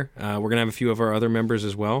be there. We're going to have a few of our other members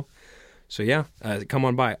as well. So yeah, come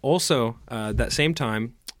on by. Also, that same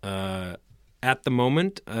time, at the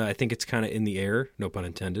moment, I think it's kind of in the air, no pun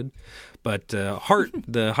intended. But HART,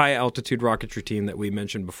 the high altitude rocketry team that we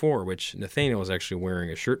mentioned before, which Nathaniel is actually wearing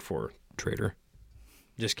a shirt for, Trader.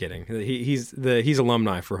 Just kidding. He's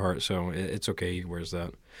alumni for HART, so it's okay. He wears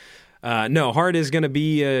that. No, HART is going to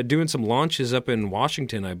be doing some launches up in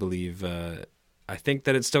Washington, I believe. I think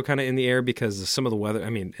that it's still kind of in the air because of some of the weather. I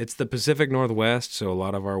mean, it's the Pacific Northwest, so a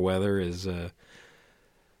lot of our weather is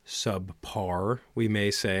subpar, we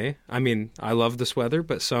may say. I mean, I love this weather,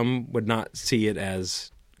 but some would not see it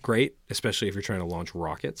as great, especially if you're trying to launch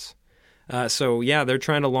rockets. So, yeah, they're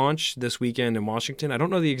trying to launch this weekend in Washington. I don't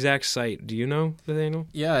know the exact site. Do you know, Nathaniel?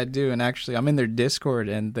 Yeah, I do. And actually, I'm in their Discord,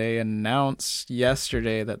 and they announced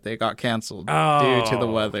yesterday that they got canceled due to the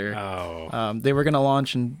weather. Oh. They were going to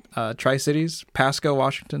launch in Tri-Cities, Pasco,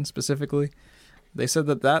 Washington specifically. They said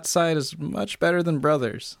that site is much better than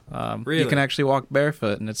Brothers. Really? You can actually walk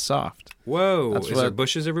barefoot, and it's soft. Whoa. That's Is there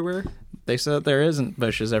bushes everywhere? They said that there isn't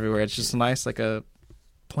bushes everywhere. It's just nice, like a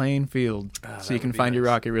plain field, so you can find your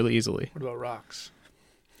rocket really easily. What about rocks?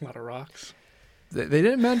 A lot of rocks. They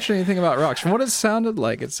didn't mention anything about rocks. From what it sounded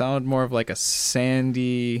more of like a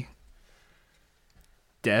sandy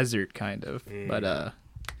desert kind of. But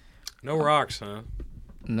no rocks, huh?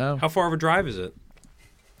 no, How far of a drive is it?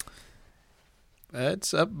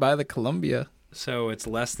 it's up by the Columbia. So it's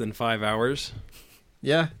less than 5 hours?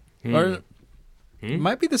 Yeah, or it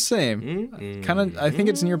might be the same. Kind of. I think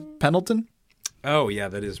it's near Pendleton. Oh, yeah,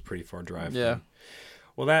 that is a pretty far drive. Yeah.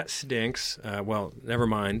 Well, that stinks. Well, never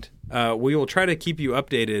mind. We will try to keep you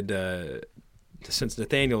updated since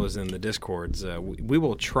Nathaniel is in the Discords. We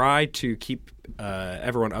will try to keep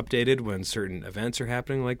everyone updated when certain events are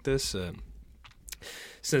happening like this.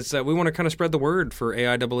 Since we want to kind of spread the word for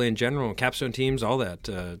AIAA in general, capstone teams, all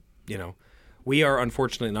that, we are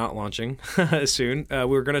unfortunately not launching soon.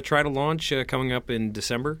 We're going to try to launch coming up in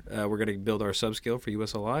December. We're going to build our subscale for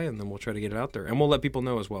USLI, and then we'll try to get it out there. And we'll let people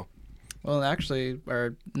know as well. Well, actually,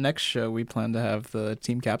 our next show, we plan to have the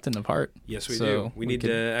team captain of Heart. Yes, we do. We need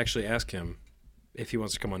to actually ask him if he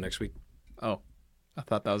wants to come on next week. Oh, I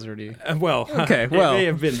thought that was already... okay, it may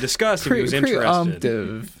have been discussed if he was interested.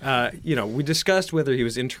 Preemptive. We discussed whether he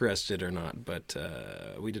was interested or not, but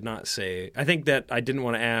we did not say... I think that I didn't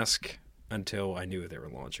want to ask until I knew if they were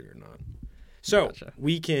launching or not. So Gotcha.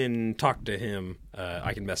 We can talk to him.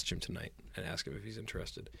 I can message him tonight and ask him if he's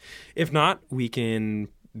interested. If not, we can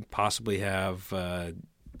possibly have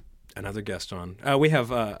another guest on. We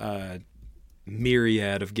have a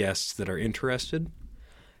myriad of guests that are interested,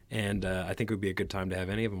 and I think it would be a good time to have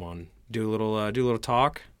any of them on. Do a little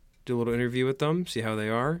talk, do a little interview with them, see how they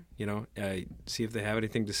are. See if they have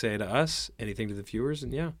anything to say to us, anything to the viewers,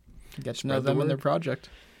 and get to know them and their project.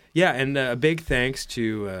 Yeah, and a big thanks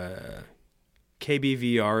to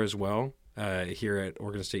KBVR as well here at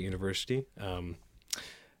Oregon State University.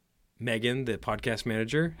 Megan, the podcast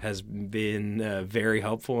manager, has been very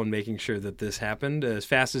helpful in making sure that this happened as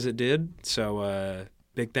fast as it did. So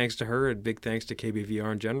big thanks to her and big thanks to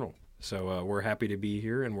KBVR in general. So we're happy to be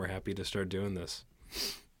here and we're happy to start doing this.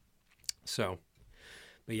 So,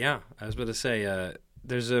 but yeah, I was about to say,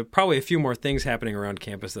 there's probably a few more things happening around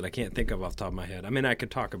campus that I can't think of off the top of my head. I mean, I could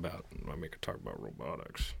talk about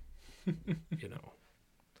robotics,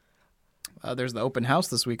 There's the open house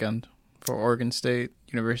this weekend for Oregon State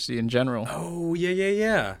University in general. Oh,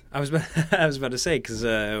 yeah. I was about to say, because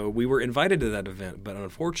we were invited to that event, but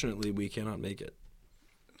unfortunately we cannot make it.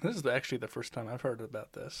 This is actually the first time I've heard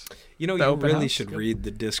about this. You really should read the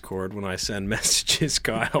Discord when I send messages,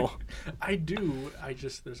 Kyle. I do.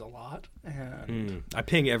 There's a lot. And I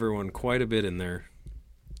ping everyone quite a bit in there,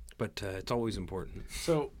 but it's always important.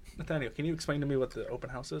 So, Nathaniel, can you explain to me what the open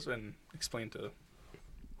house is and explain to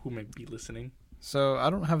who may be listening? So I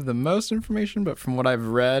don't have the most information, but from what I've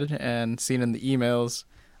read and seen in the emails,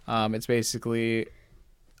 it's basically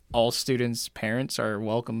all students' parents are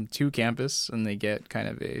welcome to campus, and they get kind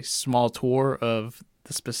of a small tour of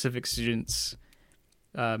the specific students'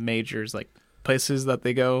 majors, like places that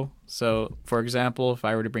they go. So, for example, if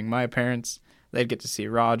I were to bring my parents, they'd get to see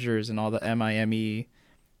Rogers and all the MIME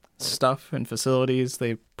stuff and facilities.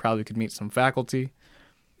 They probably could meet some faculty.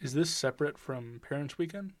 Is this separate from Parents'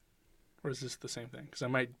 Weekend? Or is this the same thing? Because I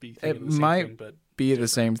might be thinking the same thing, but... be the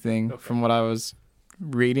same thing from what I was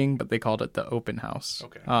reading, but they called it the open house.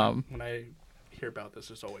 Okay. When I hear about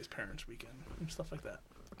this, it's always Parents' Weekend and stuff like that.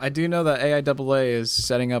 I do know that AIAA is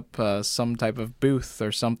setting up some type of booth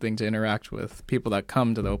or something to interact with people that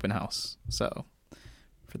come to the open house. So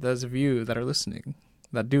for those of you that are listening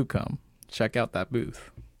that do come, check out that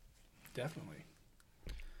booth. Definitely.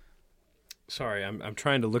 Sorry, I'm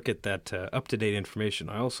trying to look at that up-to-date information.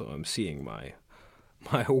 I also am seeing my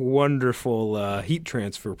wonderful heat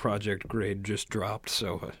transfer project grade just dropped.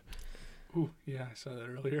 So, ooh, yeah, I saw that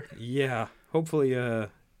earlier. Yeah, hopefully. I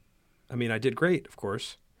did great, of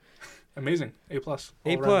course. Amazing, A+.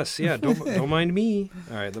 A+, yeah. Don't mind me.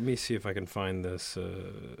 All right, let me see if I can find this.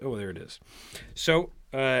 Oh, there it is. So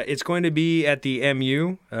it's going to be at the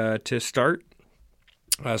MU to start.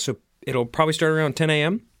 So it'll probably start around 10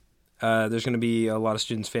 a.m. There's going to be a lot of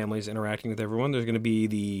students' families interacting with everyone. There's going to be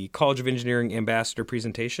the College of Engineering Ambassador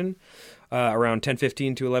presentation around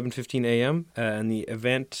 10:15 to 11:15 a.m., and the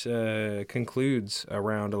event concludes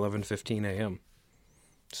around 11:15 a.m.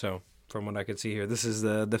 So, from what I could see here, this is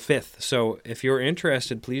the 5th. So, if you're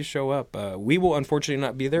interested, please show up. We will unfortunately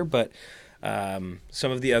not be there, but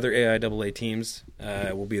some of the other AIAA teams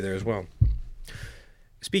will be there as well.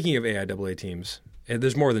 Speaking of AIAA teams,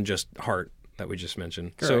 there's more than just Heart that we just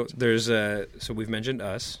mentioned. Correct. So there's so we've mentioned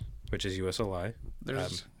us, which is USLI.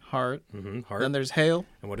 There's Heart. Heart. Then there's Hale.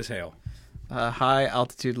 And what is Hale? A high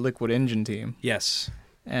altitude liquid engine team. Yes.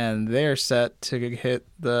 And they're set to hit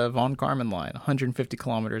the Von Karman line, 150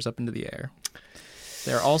 kilometers up into the air.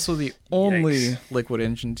 They're also the only liquid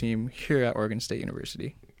engine team here at Oregon State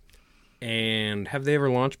University. And have they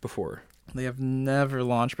ever launched before? They have never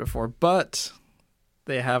launched before, but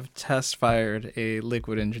they have test fired a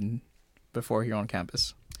liquid engine before here on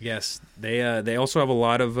campus. Yes, they also have a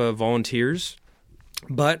lot of volunteers,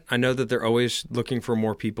 but I know that they're always looking for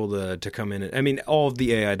more people to come in. I mean, all of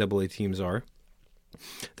the AIAA teams are,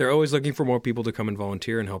 they're always looking for more people to come and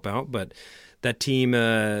volunteer and help out. But that team,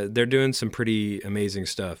 they're doing some pretty amazing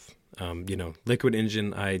stuff. Liquid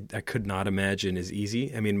Engine, I could not imagine is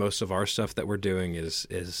easy. I mean, most of our stuff that we're doing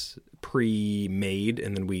is pre-made,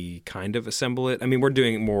 and then we kind of assemble it. I mean, we're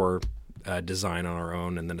doing more design on our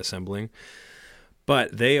own and then assembling.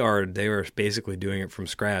 But they are basically doing it from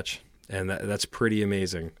scratch, and that's pretty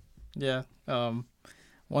amazing. Yeah.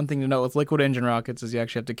 One thing to note with liquid engine rockets is you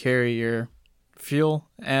actually have to carry your fuel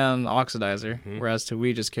and oxidizer, whereas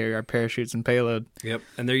we just carry our parachutes and payload. Yep,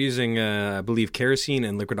 and they're using, I believe, kerosene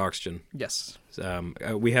and liquid oxygen. Yes.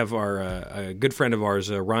 We have a good friend of ours,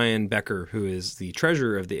 Ryan Becker, who is the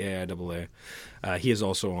treasurer of the AIAA. He is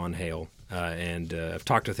also on HALE, and I've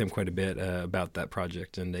talked with him quite a bit about that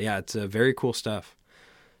project. And yeah, it's very cool stuff.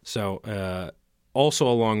 So also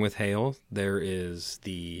along with HALE, there is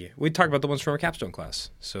we talk about the ones from our capstone class.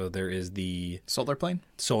 So there is the Solar plane?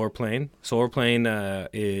 Solar plane. Solar plane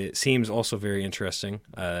it seems also very interesting.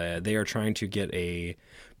 They are trying to get a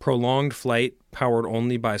prolonged flight powered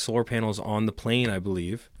only by solar panels on the plane, I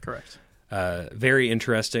believe. Correct. Very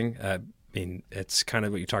interesting. I mean, it's kind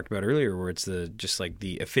of what you talked about earlier, where it's just like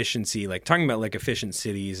the efficiency, like talking about like efficient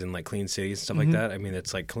cities and like clean cities and stuff like that. I mean,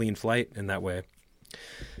 it's like clean flight in that way.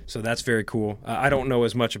 So that's very cool. I don't know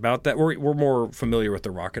as much about that. We're more familiar with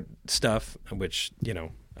the rocket stuff, which,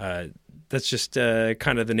 that's just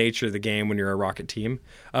kind of the nature of the game when you're a rocket team.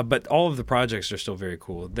 But all of the projects are still very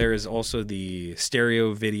cool. There is also the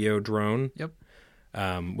stereo video drone. Yep.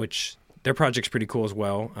 Which their project's pretty cool as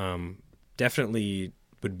well. Definitely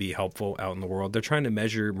would be helpful out in the world. They're trying to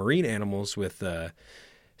measure marine animals with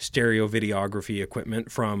stereo videography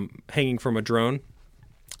equipment hanging from a drone.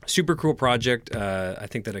 Super cool project. I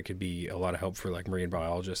think that it could be a lot of help for like marine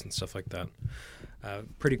biologists and stuff like that.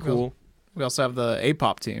 Pretty cool. We also have the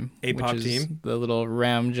APOP team. APOP which is team. the little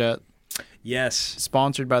ramjet. Yes.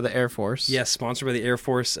 Sponsored by the Air Force. Yes, sponsored by the Air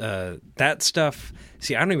Force. That stuff.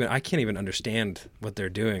 See, I can't even understand what they're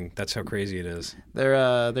doing. That's how crazy it is.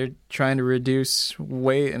 They're trying to reduce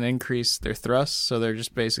weight and increase their thrust, so they're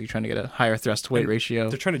just basically trying to get a higher thrust to weight ratio.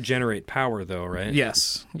 They're trying to generate power, though, right?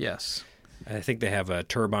 Yes. I think they have a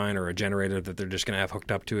turbine or a generator that they're just going to have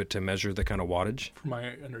hooked up to it to measure the kind of wattage. From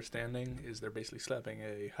my understanding, is they're basically slapping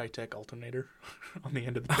a high-tech alternator on the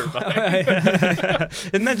end of the turbine.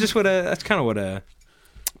 Isn't that just that's kind of what I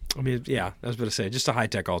mean, yeah, I was about to say, just a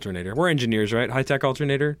high-tech alternator. We're engineers, right? High-tech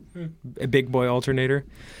alternator, a big boy alternator.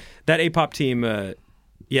 That APOP team,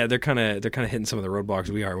 they're kind of hitting some of the roadblocks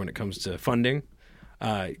we are when it comes to funding.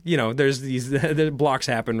 There's the blocks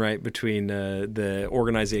happen right between the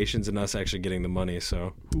organizations and us actually getting the money.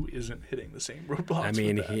 So who isn't hitting the same roadblocks? I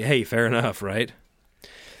mean, hey, fair enough, right?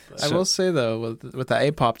 I will say though, with the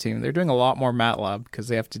APOP team, they're doing a lot more MATLAB because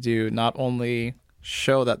they have to do not only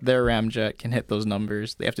show that their ramjet can hit those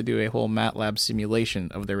numbers, they have to do a whole MATLAB simulation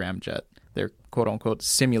of their ramjet. They're quote unquote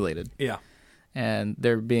simulated. Yeah, and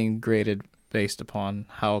they're being graded based upon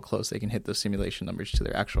how close they can hit those simulation numbers to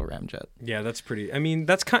their actual ramjet. Yeah, that's pretty. I mean,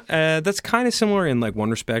 that's kind of similar in like one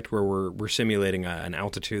respect where we're simulating an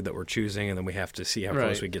altitude that we're choosing, and then we have to see how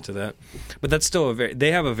close we get to that. But that's still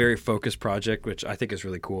they have a very focused project, which I think is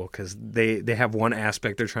really cool because they have one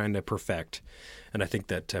aspect they're trying to perfect, and I think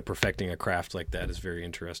that perfecting a craft like that is very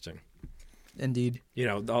interesting. Indeed.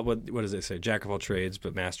 What does it say? Jack of all trades,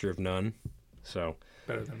 but master of none. So.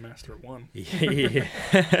 Better than master of one. Yeah.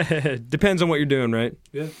 Depends on what you're doing, right?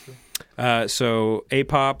 Yeah. So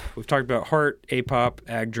APOP, we've talked about HART, APOP,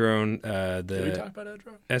 AgDrone. Did we talk about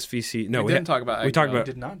AgDrone? SVC. No, we didn't talk about AgDrone. We talked about.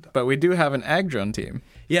 Did not. But we do have an AgDrone team.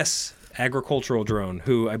 Yes, agricultural drone.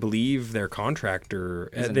 Who I believe their contractor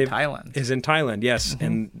is in Thailand. Is in Thailand. Yes,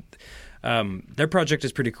 and. Their project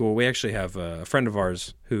is pretty cool. We actually have a friend of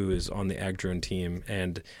ours who is on the AgDrone team,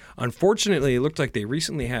 and unfortunately, it looked like they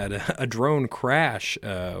recently had a drone crash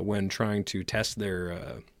when trying to test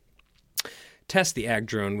the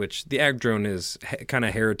AgDrone, which the AgDrone is kind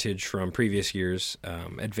of heritage from previous years,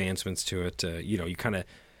 advancements to it. You kind of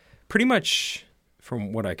pretty much,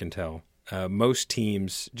 from what I can tell, most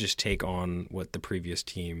teams just take on what the previous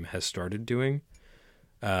team has started doing.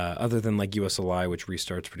 Other than like USLI, which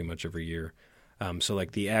restarts pretty much every year. So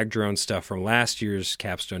like the AgDrone stuff from last year's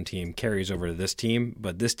capstone team carries over to this team,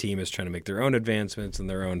 but this team is trying to make their own advancements and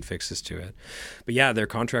their own fixes to it. But yeah, they're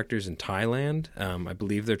contractors in Thailand. I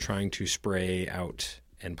believe they're trying to spray out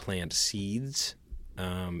and plant seeds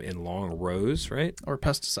in long rows, right? Or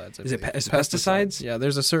pesticides. Is it pesticides? Yeah,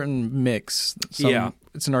 there's a certain mix.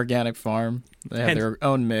 It's an organic farm. They have their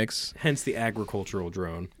own mix. Hence the agricultural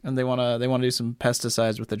drone. And they want to do some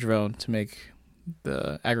pesticides with the drone to make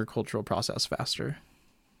the agricultural process faster.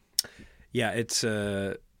 Yeah, it's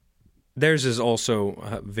theirs is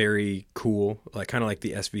also very cool, like kind of like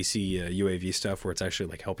the SVC UAV stuff, where it's actually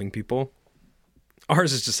like helping people.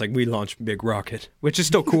 Ours is just like we launch big rocket, which is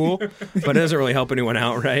still cool, but it doesn't really help anyone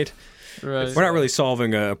out, right? Right. We're not really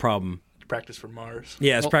solving a problem. Practice for Mars.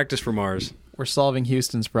 Yeah, it's practice for Mars. We're solving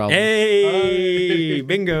Houston's problem. Hey,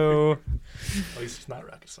 bingo. At least it's not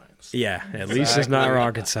rocket science. Yeah, at least it's not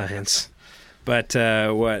rocket science. But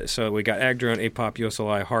what? So we got Agdrone, APOP,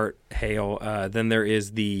 USLI, Heart, Hail. Then there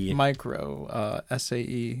is the Micro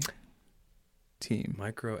SAE team.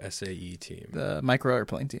 Micro SAE team. The micro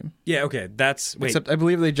airplane team. Yeah, okay. That's wait. Except I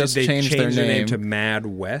believe they just did they changed change their name to Mad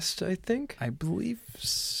West, I think. I believe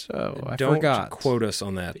so. I Don't forgot. quote us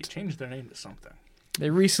on that. They changed their name to something. They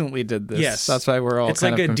recently did this. Yes. That's why we're all It's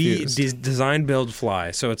kind like of a confused. design, build,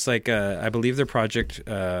 fly. So it's like I believe their project.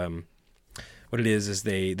 What it is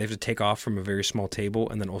they have to take off from a very small table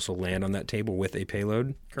and then also land on that table with a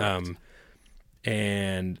payload. Correct.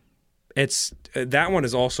 And it's that one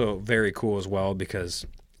is also very cool as well because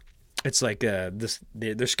it's like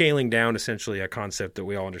they're scaling down essentially a concept that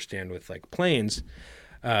we all understand with like planes.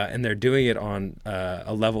 And they're doing it on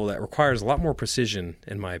a level that requires a lot more precision,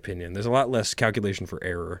 in my opinion. There's a lot less calculation for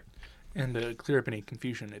error. And to clear up any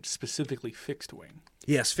confusion, it's specifically fixed wing.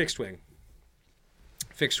 Yes, fixed wing.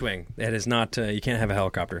 Fixed wing. That is not. You can't have a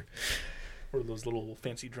helicopter. Or those little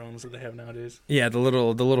fancy drones that they have nowadays. Yeah, the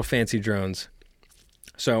little fancy drones.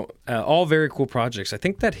 So all very cool projects. I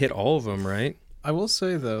think that hit all of them, right? I will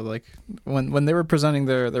say though, like when they were presenting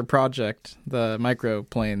their project, the micro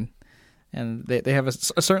plane, and they have a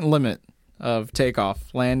certain limit of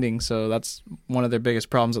takeoff, landing. So that's one of their biggest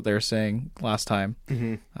problems that they were saying last time.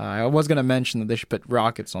 Mm-hmm. I was going to mention that they should put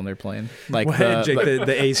rockets on their plane, like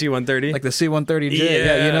the AC-130? like the C-130J.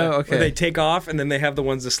 Yeah, you know, okay. Where they take off and then they have the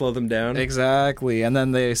ones that slow them down. Exactly, and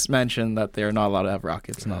then they mentioned that they're not allowed to have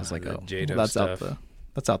rockets, and I was like, the oh, JDOF that's stuff.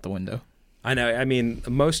 that's out the window. I know. I mean,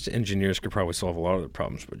 most engineers could probably solve a lot of the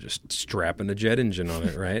problems by just strapping a jet engine on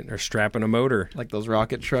it, right? Or strapping a motor. Like those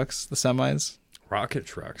rocket trucks, the semis. Rocket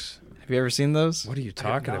trucks. Have you ever seen those? What are you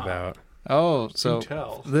talking not. about? Oh, so Do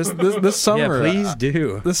tell. this summer, Yeah, please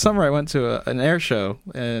do. This summer, I went to an air show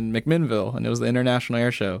in McMinnville, and it was the International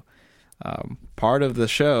Air Show. Part of the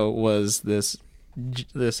show was this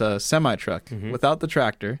semi truck without the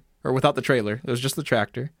tractor or without the trailer. It was just the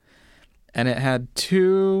tractor, and it had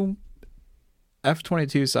two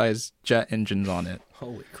F-22 size jet engines on it.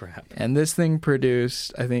 Holy crap. And this thing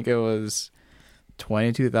produced, I think it was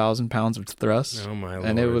 22,000 pounds of thrust. Oh, my Lord.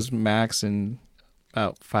 And it was maxing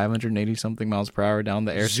about 580 something miles per hour down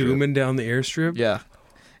the airstrip. Zooming down the airstrip? Yeah.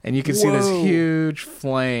 And you can see this Whoa. huge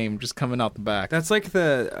flame just coming out the back. That's like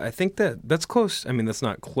I think that's close. I mean, that's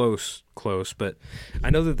not close, but I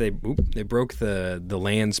know that they broke the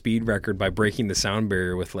land speed record by breaking the sound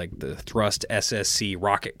barrier with like the thrust SSC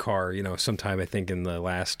rocket car, sometime I think in the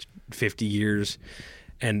last 50 years.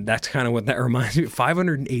 And that's kind of what that reminds me of.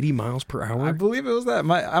 580 miles per hour? I believe it was that.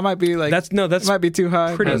 I might be like... That's it might be too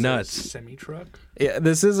high. pretty but- nuts. Semi truck. Yeah,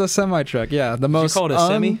 this is a semi-truck, yeah. The most you call it a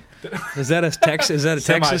semi? Is that a Texas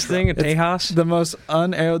Semi-truck. thing? A Tejas? The most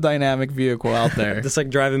unaerodynamic vehicle out there It's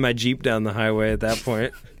like driving my Jeep down the highway at that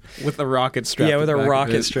point. with a rocket strapped Yeah, to with the a back of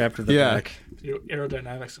rocket it. strapped to the Yeah. back.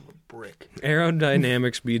 Aerodynamics of a brick.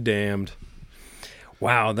 Aerodynamics be damned.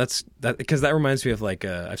 Wow, that's because that reminds me of like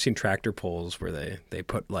I've seen tractor pulls where they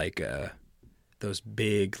put like those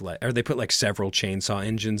big or they put like several chainsaw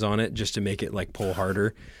engines on it just to make it like pull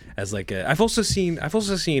harder. As like I've also seen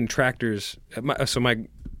tractors.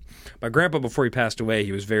 My grandpa, before he passed away,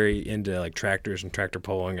 he was very into like tractors and tractor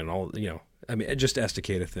pulling and all. I mean, just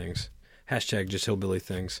Estacada things. Hashtag just hillbilly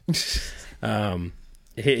things.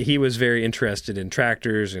 He was very interested in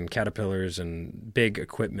tractors and caterpillars and big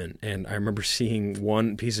equipment. And I remember seeing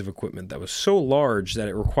one piece of equipment that was so large that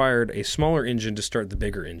it required a smaller engine to start the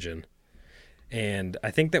bigger engine. And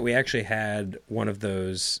I think that we actually had one of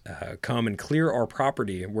those come and clear our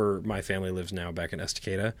property where my family lives now back in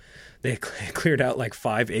Estacada. They cleared out like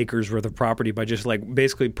 5 acres worth of property by just like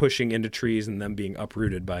basically pushing into trees and them being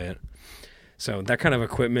uprooted by it. So that kind of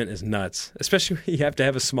equipment is nuts, especially when you have to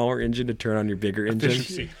have a smaller engine to turn on your bigger engine.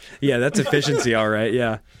 Efficiency. Yeah, that's efficiency, all right,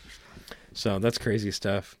 yeah. So that's crazy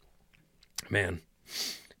stuff. Man.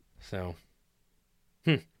 So,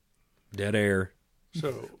 dead air.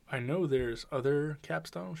 So I know there's other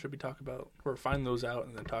capstones. Should we talk about or find those out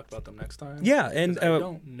and then talk about them next time? Yeah, and 'Cause I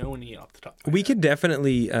don't know any off the top of my we head. could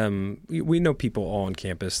definitely, we know people all on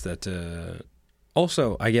campus that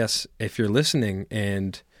also, I guess, if you're listening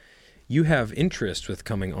and you have interest with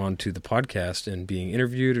coming onto the podcast and being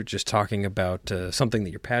interviewed or just talking about something that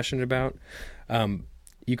you're passionate about,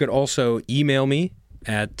 you could also email me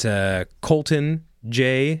at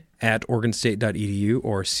coltonj at oregonstate.edu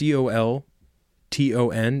or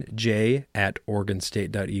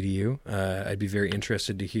coltonj@oregonstate.edu. I'd be very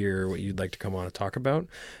interested to hear what you'd like to come on and talk about.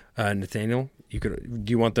 Nathaniel, do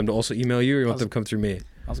you want them to also email you, or you want them to come through me?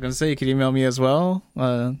 I was going to say you could email me as well,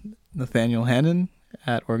 Nathaniel Hannon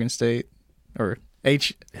at Oregon State, or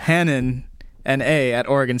Hannon, N-A, at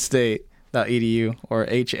OregonState.edu, or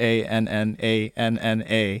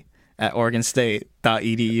HANNANNA at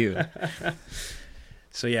OregonState.edu.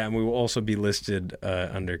 So yeah, and we will also be listed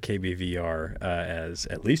under KBVR as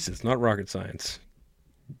At Least It's Not Rocket Science.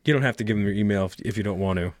 You don't have to give them your email if you don't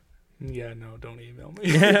want to. Yeah, no, don't email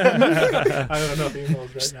me. I have enough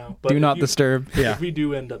emails right now. But do not disturb. If we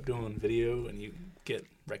do end up doing video and you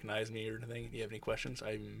recognize me or anything, and you have any questions,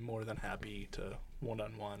 I'm more than happy to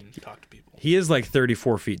one-on-one talk to people. He is like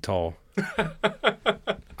 34 feet tall.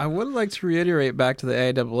 I would like to reiterate back to the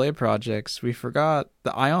AIAA projects. We forgot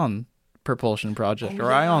the ion propulsion project, or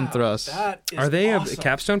ion thrust. Are they awesome. a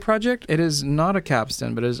capstone project? It is not a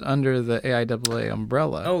capstone, but it is under the AIAA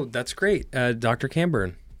umbrella. Oh, that's great. Dr.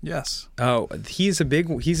 Camburn. Yes. Oh, he's a big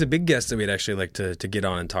guest that we'd actually like to get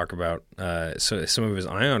on and talk about. So some of his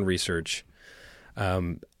ion research.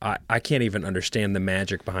 I can't even understand the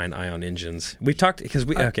magic behind ion engines. We've talked because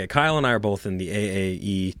Kyle and I are both in the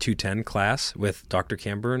AAE 210 class with Dr.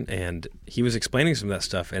 Camburn, and he was explaining some of that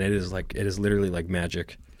stuff, and it is literally like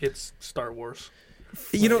magic. It's Star Wars.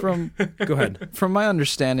 Go ahead. From my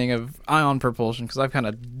understanding of ion propulsion, because I've kind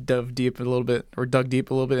of dug deep a little bit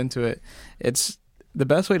into it, it's the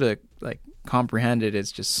best way to comprehend it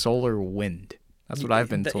is just solar wind. That's what I've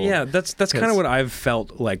been told. Yeah, that's kind of what I've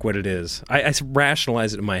felt like what it is. I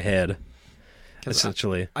rationalize it in my head,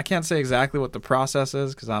 essentially. I can't say exactly what the process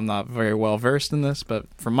is because I'm not very well versed in this, but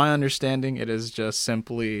from my understanding, it is just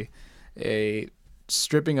simply a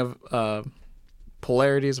stripping of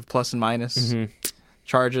polarities of plus and minus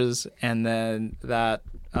charges, and then that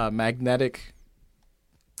magnetic,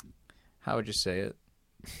 how would you say it,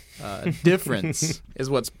 difference is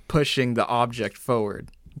what's pushing the object forward,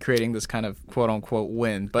 creating this kind of quote-unquote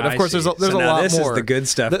wind. But of course, there's a lot more. This is the good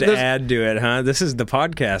stuff to add to it, huh? This is the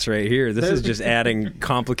podcast right here. This is just adding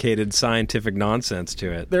complicated scientific nonsense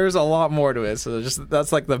to it. There's a lot more to it. So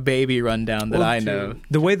that's like the baby rundown that I know.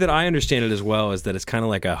 The way that I understand it as well is that it's kind of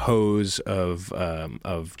like a hose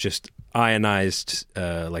of just ionized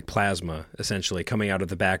like plasma, essentially, coming out of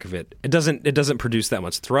the back of it. It doesn't produce that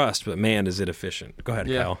much thrust, but man, is it efficient. Go ahead,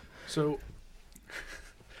 Kyle. So,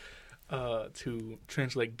 to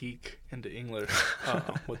translate geek into English,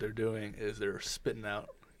 what they're doing is they're spitting out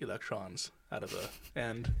electrons out of the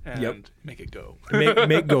end and make it go.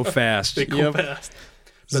 Make go fast. Make go fast.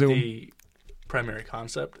 But the primary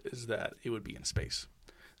concept is that it would be in space.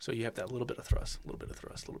 So you have that little bit of thrust, a little bit of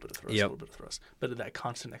thrust, a little bit of thrust, a little bit of thrust. But that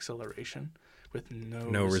constant acceleration with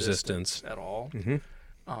no resistance at all. Mm-hmm.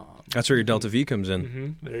 That's where your delta V comes in.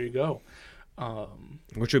 Mm-hmm. There you go.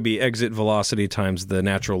 Which would be exit velocity times the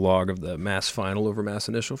natural log of the mass final over mass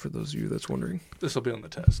initial, for those of you that's wondering. This will be on the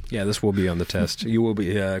test. Yeah, this will be on the test. You will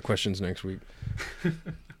be questions next week.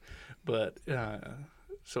 But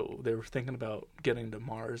so they were thinking about getting to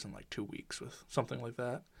Mars in like 2 weeks with something like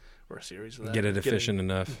that, or a series of that. Get it efficient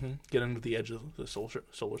enough. Mm-hmm, get into the edge of the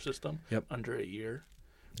solar system under a year,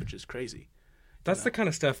 which is crazy. That's the kind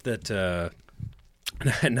of stuff that...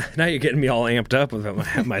 now you're getting me all amped up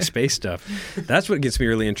with my space stuff. That's what gets me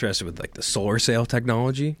really interested with like the solar sail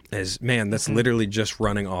technology. Is that's literally just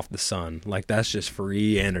running off the sun. Like that's just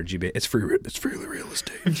free energy. It's free real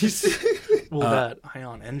estate. Well, that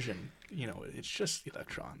ion engine, it's just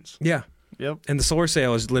electrons. Yeah. Yep. And the solar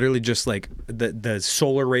sail is literally just like the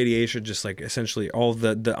solar radiation, just like essentially all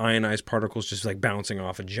the ionized particles just like bouncing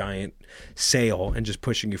off a giant sail and just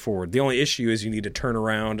pushing you forward. The only issue is you need to turn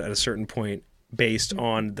around at a certain point based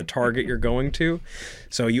on the target you're going to.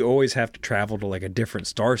 So you always have to travel to like a different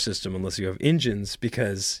star system unless you have engines,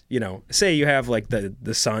 because, say you have like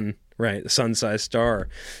the sun, right? The sun-sized star,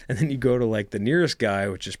 and then you go to like the nearest guy,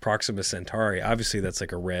 which is Proxima Centauri. Obviously that's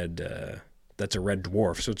like a red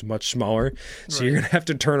dwarf, so it's much smaller. So you're going to have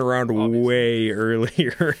to turn around way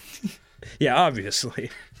earlier. Yeah, obviously.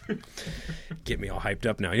 Get me all hyped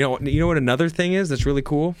up now. You know what another thing is that's really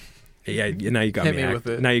cool? Yeah, now you got me with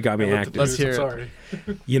it. Now you got me active. Let's hear it. Sorry.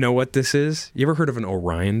 You know what this is? You ever heard of an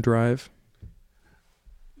Orion drive?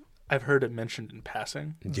 I've heard it mentioned in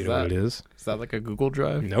passing. Do you know what it is? Is that like a Google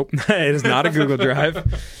Drive? Nope. It is not a Google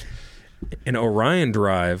Drive. An Orion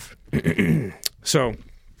drive. So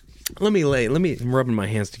I'm rubbing my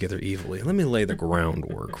hands together evilly. Let me lay the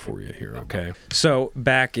groundwork for you here, okay? So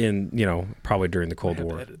back in, probably during the Cold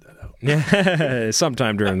War. Edit that out. Yeah,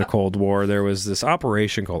 sometime during the Cold War, there was this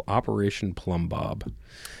operation called Operation Plumbob.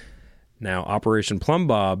 Now, Operation Plumb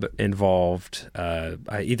Bob involved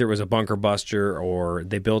either it was a bunker buster or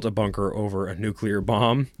they built a bunker over a nuclear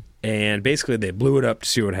bomb, and basically they blew it up to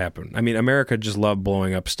see what happened. I mean, America just loved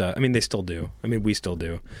blowing up stuff. I mean, they still do. I mean, we still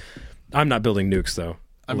do. I'm not building nukes, though.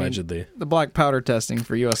 Allegedly. The black powder testing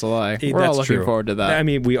for USLI. We're That's all looking true. forward to that. I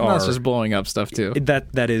mean, we are. That's just blowing up stuff too.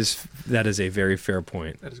 That is a very fair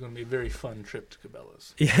point. That is going to be a very fun trip to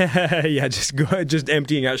Cabela's. Yeah, just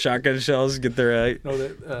emptying out shotgun shells, get their. No,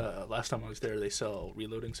 that last time I was there, they sell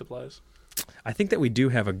reloading supplies. I think that we do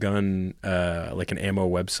have a gun, like an ammo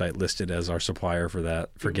website listed as our supplier for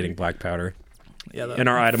that, for getting black powder. Yeah, in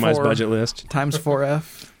our itemized budget list. Times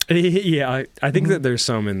 4F. Yeah, I think that there's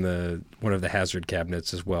some in one of the hazard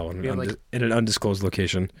cabinets as well, in an undisclosed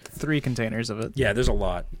location. 3 containers of it. Yeah, there's a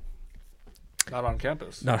lot. Not on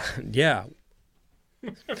campus. Yeah.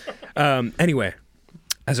 Anyway,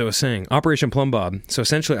 as I was saying, Operation Plumb Bob. So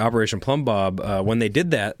essentially, Operation Plumb Bob, when they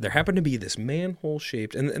did that, there happened to be this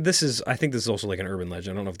manhole-shaped, and I think this is also like an urban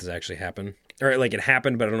legend. I don't know if this actually happened. Or like it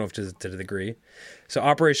happened, but I don't know if to the degree. So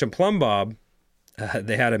Operation Plumb Bob,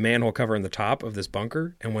 they had a manhole cover on the top of this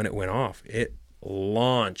bunker, and when it went off, it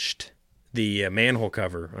launched the manhole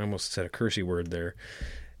cover. I almost said a cursey word there.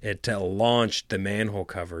 It launched the manhole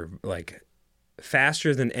cover like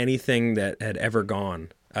faster than anything that had ever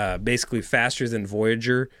gone. Basically faster than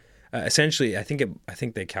Voyager. Essentially, I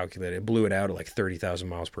think they calculated it blew it out at like 30,000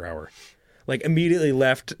 miles per hour. Like immediately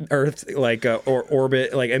left Earth, like or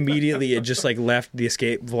orbit, like immediately it just like left the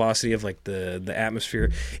escape velocity of like the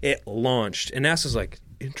atmosphere. It launched, and NASA's like,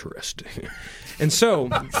 interesting. And so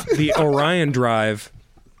the Orion drive,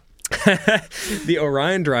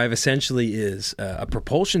 essentially is a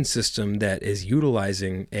propulsion system that is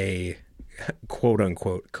utilizing a quote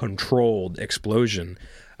unquote controlled explosion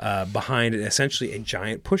behind essentially a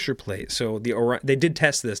giant pusher plate. So they did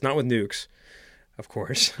test this, not with nukes. Of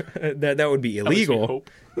course, that would be illegal.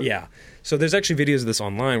 Yeah. So there's actually videos of this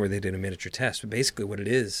online where they did a miniature test. But basically, what it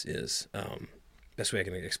is best way I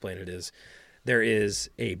can explain it is there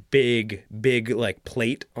is a big like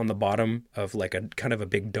plate on the bottom of like a kind of a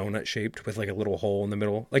big donut shaped with like a little hole in the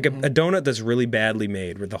middle, like a donut that's really badly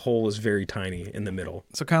made where the hole is very tiny in the middle.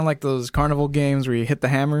 So kind of like those carnival games where you hit the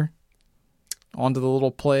hammer onto the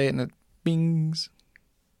little plate and it bings.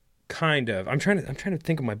 Kind of. I'm trying to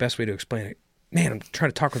think of my best way to explain it. Man, I'm trying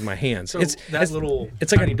to talk with my hands. So it's like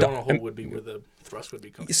a donut hole would be where the thrust would be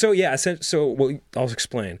coming. So yeah, I'll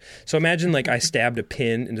explain. So imagine like I stabbed a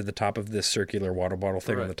pin into the top of this circular water bottle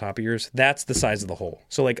thing on the top of yours. That's the size of the hole.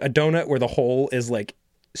 So like a donut where the hole is like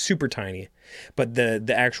super tiny, but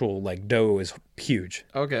the actual like dough is huge.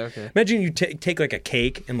 Okay. Imagine you take like a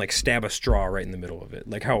cake and like stab a straw right in the middle of it,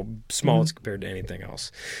 like how small it's compared to anything else.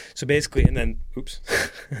 So basically, and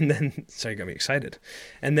then sorry, you got me excited.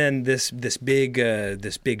 And then this big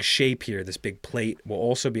shape here, this big plate will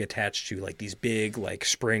also be attached to like these big like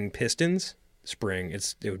spring pistons.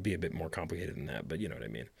 It would be a bit more complicated than that, but you know what I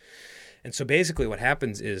mean. And so basically what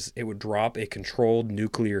happens is it would drop a controlled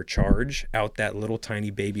nuclear charge out that little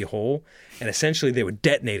tiny baby hole, and essentially they would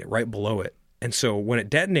detonate it right below it. And so when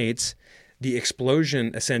it detonates, the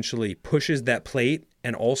explosion essentially pushes that plate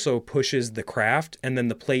and also pushes the craft, and then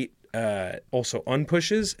the plate also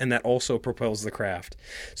unpushes, and that also propels the craft.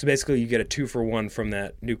 So basically you get a 2-for-1 from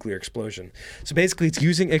that nuclear explosion. So basically it's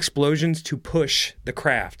using explosions to push the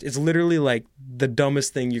craft. It's literally like the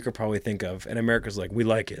dumbest thing you could probably think of, and America's like, we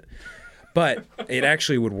like it. But it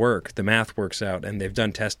actually would work. The math works out, and they've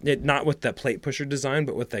done tests, not with that plate pusher design,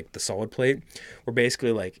 but with like the solid plate, where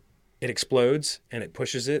basically like it explodes and it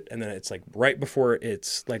pushes it, and then it's like right before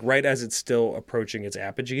it's like right as it's still approaching its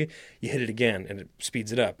apogee, you hit it again and it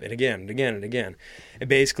speeds it up, and again and again and again. And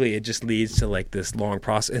basically it just leads to like this long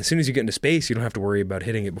process. As soon as you get into space, you don't have to worry about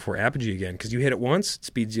hitting it before apogee again, because you hit it once, it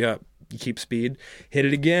speeds you up. You keep speed, hit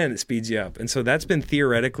it again, it speeds you up. And so that's been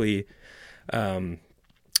theoretically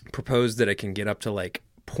proposed that it can get up to like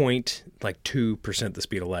 0.2% the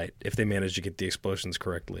speed of light if they manage to get the explosions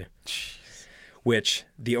correctly. Jeez. Which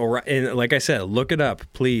and like I said, look it up,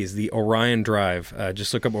 please. The Orion Drive.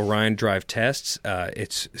 Just look up Orion Drive tests.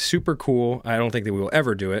 It's super cool. I don't think that we will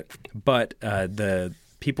ever do it, but the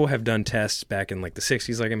people have done tests back in like the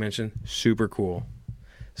 60s, like I mentioned. Super cool.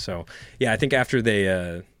 So yeah, I think after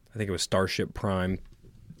I think it was Starship Prime.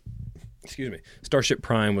 Starship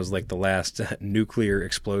Prime was like the last nuclear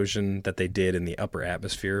explosion that they did in the upper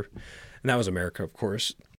atmosphere. And that was America, of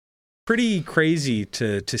course. Pretty crazy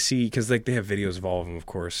to see, because like they have videos of all of them, of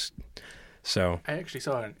course. So I actually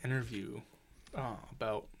saw an interview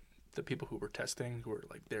about the people who were testing, who were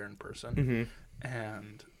like there in person.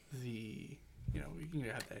 And you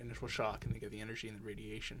have that initial shock, and they get the energy and the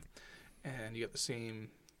radiation. And you got the same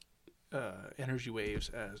energy waves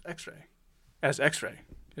as X-ray.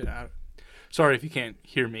 Yeah. Sorry if you can't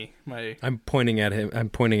hear me. I'm pointing at him. I'm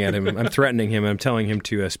threatening him. I'm telling him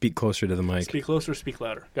to speak closer to the mic. Speak closer, speak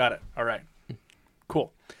louder. Got it. All right.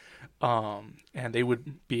 Cool. And they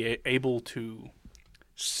would be able to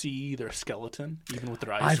see their skeleton even with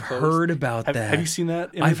their eyes I've closed. heard about that. Have you seen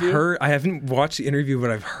that interview? I haven't watched the interview,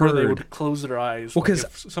 but I've Where heard. they would close their eyes. Well, 'cause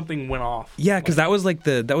if something went off. Yeah, because that was like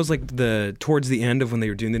the towards the end of when they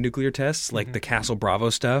were doing the nuclear tests, like the Castle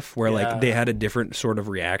Bravo stuff, where like they had a different sort of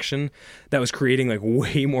reaction that was creating like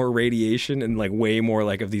way more radiation and like way more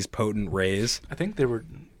like of these potent rays. I think they were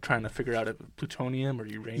trying to figure out if plutonium or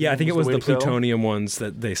uranium. Yeah, I think it was the the way to go. plutonium ones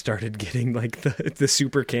that they started getting like the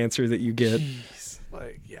super cancer that you get. Jeez.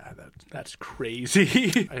 Like, yeah, that's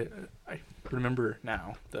crazy. I remember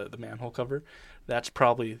now the manhole cover. That's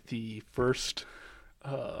probably the first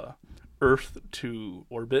Earth to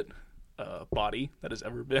orbit body that has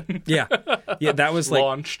ever been. Yeah, that was like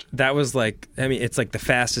launched. That was like, I mean, it's like the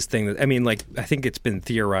fastest thing that, I mean, like, I think it's been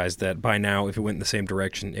theorized that by now, if it went in the same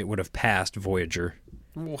direction, it would have passed Voyager.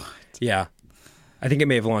 What? Yeah, I think it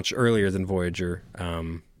may have launched earlier than Voyager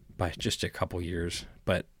by just a couple years,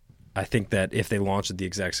 but I think that if they launched at the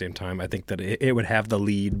exact same time, I think that it would have the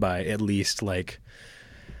lead by at least like,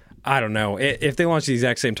 I don't know, if they launched at the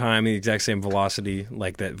exact same time, the exact same velocity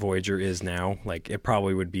like that Voyager is now, like it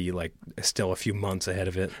probably would be like still a few months ahead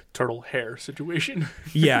of it. Turtle hair situation.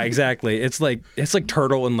 Yeah, exactly. It's like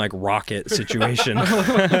turtle and like rocket situation.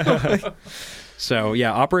 So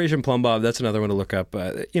yeah, Operation Plum Bob, that's another one to look up.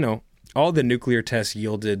 All the nuclear tests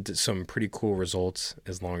yielded some pretty cool results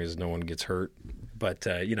as long as no one gets hurt. But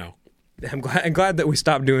I'm glad that we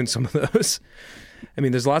stopped doing some of those. I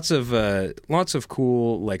mean, there's lots of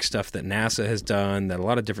cool like stuff that NASA has done, that a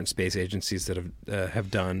lot of different space agencies that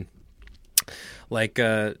have done. Like,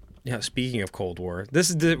 speaking of Cold War,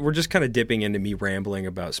 we're just kind of dipping into me rambling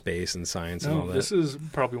about space and science and all that. This is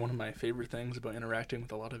probably one of my favorite things about interacting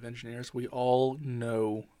with a lot of engineers. We all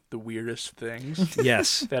know the weirdest things.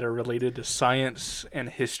 Yes. That are related to science and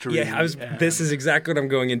history. Yeah, this is exactly what I'm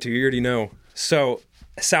going into. You already know. So,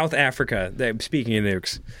 South Africa, speaking of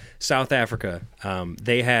nukes, South Africa,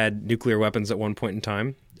 they had nuclear weapons at one point in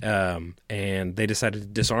time, and they decided to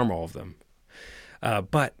disarm all of them.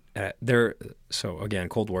 So again,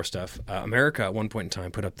 Cold War stuff. America at one point in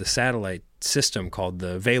time put up the satellite system called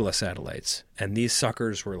the Vela satellites, and these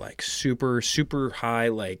suckers were like super, super high,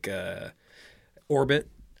 like orbit.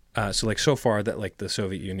 So far that like the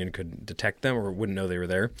Soviet Union couldn't detect them or wouldn't know they were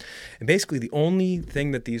there. And basically the only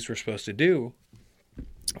thing that these were supposed to do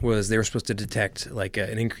was they were supposed to detect like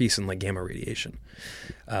an increase in like gamma radiation.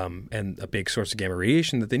 And a big source of gamma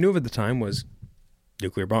radiation that they knew of at the time was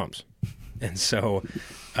nuclear bombs. And so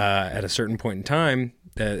at a certain point in time,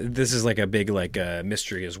 this is like a big like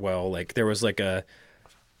mystery as well. Like there was like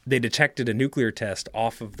they detected a nuclear test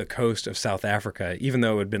off of the coast of South Africa, even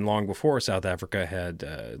though it had been long before South Africa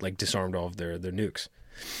had like disarmed all of their nukes.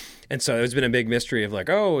 And so it's been a big mystery of like,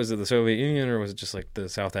 oh, is it the Soviet Union or was it just like the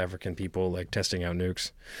South African people like testing out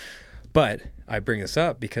nukes? But I bring this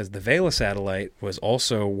up because the Vela satellite was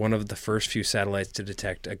also one of the first few satellites to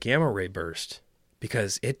detect a gamma ray burst,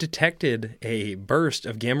 because it detected a burst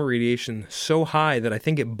of gamma radiation so high that I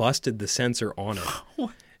think it busted the sensor on it.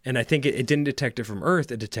 And I think it didn't detect it from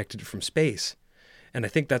Earth; it detected it from space. And I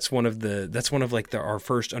think that's one of our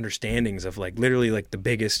first understandings of like literally like the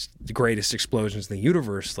biggest, the greatest explosions in the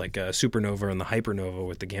universe, like a supernova and the hypernova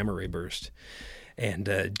with the gamma ray burst.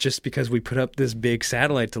 And just because we put up this big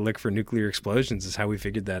satellite to look for nuclear explosions is how we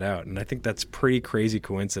figured that out. And I think that's pretty crazy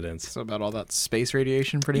coincidence. So about all that space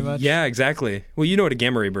radiation, pretty much. Yeah, exactly. Well, you know what a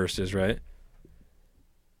gamma ray burst is, right?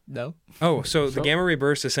 No. Oh, so the gamma ray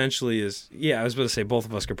burst essentially is, I was about to say both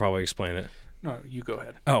of us could probably explain it. No, you go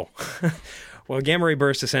ahead. Oh, well, a gamma ray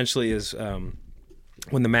burst essentially is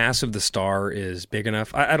when the mass of the star is big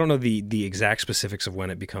enough. I don't know the exact specifics of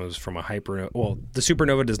when it becomes from a hypernova. Well, the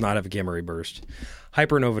supernova does not have a gamma ray burst.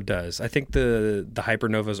 Hypernova does. I think the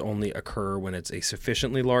hypernovas only occur when it's a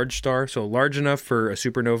sufficiently large star, so large enough for a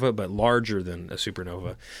supernova, but larger than a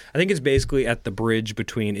supernova. I think it's basically at the bridge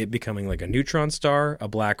between it becoming like a neutron star, a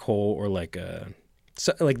black hole, or like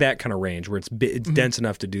that kind of range where it's dense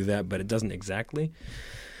enough to do that, but it doesn't exactly.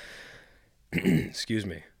 Excuse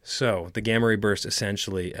me. So the gamma ray burst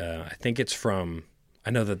essentially, I think it's from, I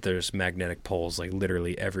know that there's magnetic poles like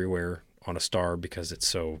literally everywhere on a star because it's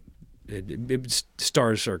so,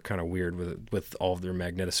 stars are kind of weird with all of their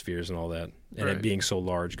magnetospheres and all that, and it being so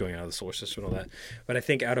large going out of the solar system and all that. But I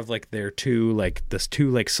think out of like their two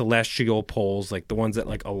celestial poles, like the ones that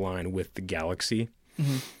like align with the galaxy,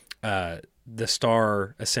 the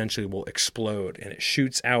star essentially will explode, and it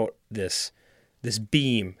shoots out this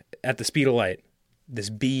beam at the speed of light, this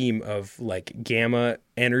beam of like gamma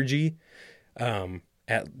energy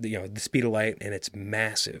at the speed of light, and it's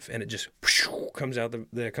massive, and it just comes out of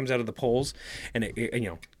the poles, and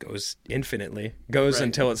it goes infinitely,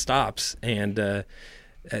 until it stops, and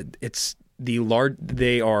it's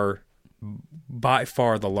they are by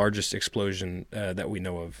far the largest explosion that we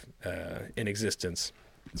know of in existence.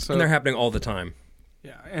 So, And they're happening all the time.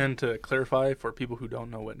 Yeah, and to clarify for people who don't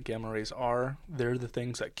know what gamma rays are, they're the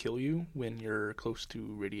things that kill you when you're close to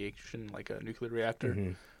radiation, like a nuclear reactor.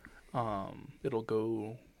 Mm-hmm. It'll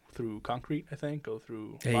go through concrete, I think, go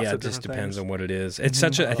through lots Yeah, of it just different depends things. on what it is. It's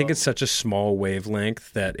I think it's such a small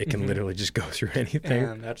wavelength that it can literally just go through anything.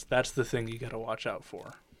 And that's the thing you got to watch out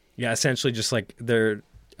for. Yeah, essentially just like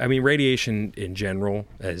radiation in general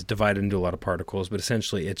is divided into a lot of particles, but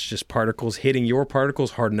essentially it's just particles hitting your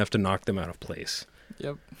particles hard enough to knock them out of place.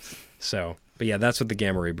 Yep. So, but yeah, that's what the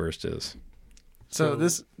gamma ray burst is. So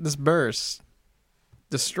this burst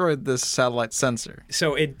destroyed this satellite sensor.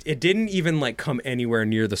 So it didn't even like come anywhere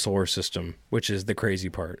near the solar system, which is the crazy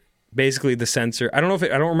part. Basically, the sensor, I don't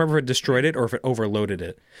remember if it destroyed it or if it overloaded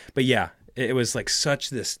it. But yeah, it was like such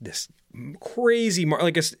this crazy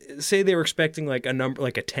say they were expecting like a number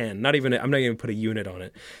like a 10. I'm not even going to put a unit on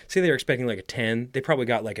it. Say they were expecting like a 10, they probably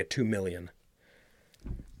got like a 2 million.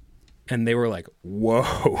 And they were like,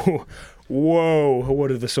 whoa,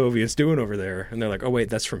 what are the Soviets doing over there? And they're like, oh, wait,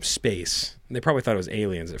 that's from space. And they probably thought it was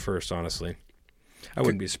aliens at first, honestly. I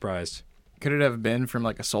wouldn't be surprised. Could it have been from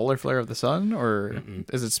like a solar flare of the sun, or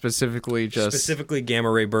is it specifically gamma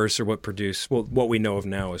ray bursts are what produce, what we know of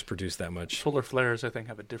now is produced that much. Solar flares, I think,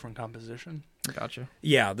 have a different composition. Gotcha.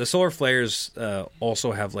 Yeah, the solar flares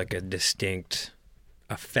also have like a distinct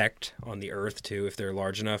effect on the Earth too, if they're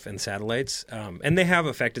large enough, and satellites. And they have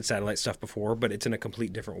affected satellite stuff before, but it's in a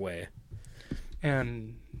complete different way.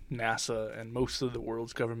 And NASA and most of the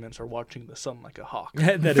world's governments are watching the sun like a hawk.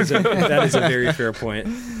 that is a very fair point.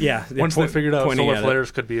 Yeah. Once they figured out solar at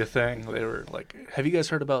flares could be a thing, they were like, have you guys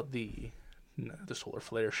heard about the solar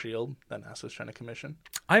flare shield that NASA's trying to commission?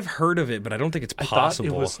 I've heard of it, but I don't think it's possible. I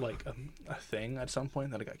thought it was like a thing at some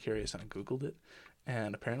point, that I got curious and I Googled it.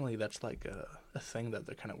 And apparently that's like a thing that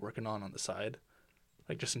they're kind of working on the side,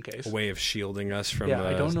 like just in case. A way of shielding us from... Yeah,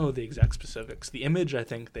 I don't know the exact specifics. The image I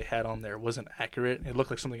think they had on there wasn't accurate. It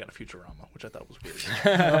looked like something out of Futurama, which I thought was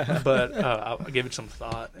weird. But I gave it some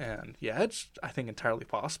thought, and yeah, it's, I think, entirely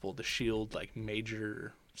possible to shield like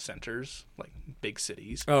major centers, like big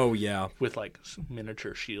cities. Oh, yeah. With like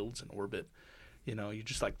miniature shields in orbit. You know, you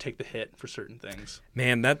just like take the hit for certain things.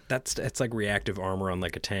 Man, it's like reactive armor on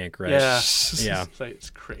like a tank, right? Yeah, yeah. It's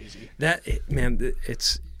crazy.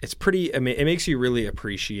 It's pretty. I mean, it makes you really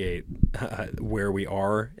appreciate where we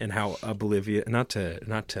are and how oblivious. Not to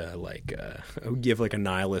like give like a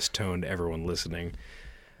nihilist tone to everyone listening.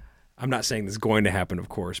 I'm not saying this is going to happen, of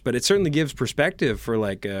course, but it certainly gives perspective for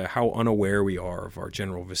like how unaware we are of our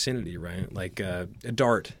general vicinity, right? Like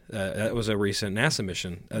DART, that was a recent NASA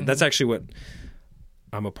mission. That's actually what.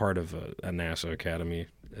 I'm a part of a NASA academy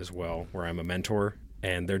as well, where I'm a mentor,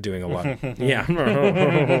 and they're doing a lot. They're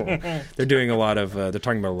doing a lot of. They're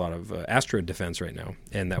talking about a lot of asteroid defense right now,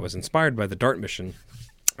 and that was inspired by the DART mission.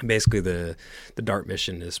 And basically, the DART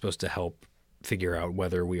mission is supposed to help figure out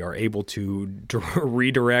whether we are able to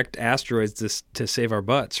redirect asteroids to save our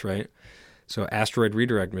butts, right? So, asteroid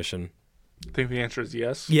redirect mission. I think the answer is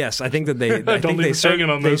yes. Yes, I think that they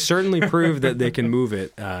certainly proved that they can move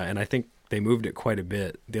it, and I think they moved it quite a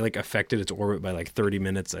bit. They like affected its orbit by like 30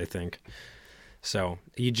 minutes, I think. So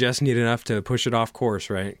you just need enough to push it off course,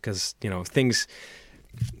 right? Because, things...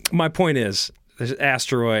 My point is, there's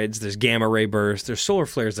asteroids, there's gamma ray bursts, there's solar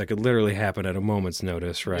flares that could literally happen at a moment's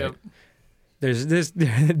notice, right? Yep.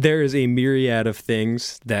 There is a myriad of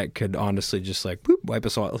things that could honestly just like wipe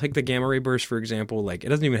us all. Like the gamma ray burst, for example, like it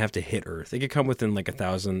doesn't even have to hit Earth. It could come within like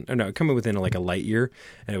come within like a light year,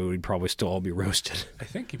 and it would probably still all be roasted. I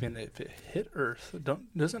think even if it hit Earth,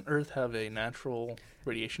 doesn't Earth have a natural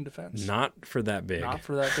radiation defense? Not for that big. Not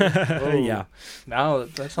for that big. Oh, yeah. Now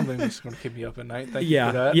that's something that's going to keep me up at night. Thank you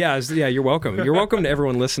for that. Yeah. You're welcome. You're welcome to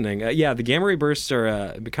everyone listening. The gamma ray bursts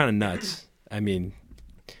are kind of nuts. I mean.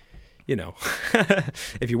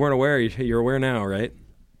 If you weren't aware, you're aware now, right?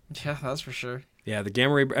 Yeah, that's for sure. Yeah, the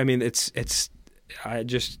gamma ray. I mean, I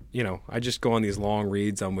just go on these long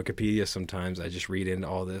reads on Wikipedia sometimes. I just read into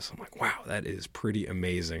all this. I'm like, wow, that is pretty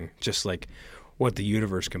amazing. Just like what the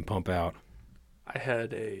universe can pump out. I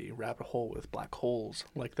had a rabbit hole with black holes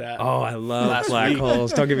like that. Oh, I love Last black week.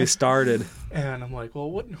 holes. Don't get me started. And I'm like, well,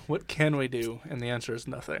 what can we do? And the answer is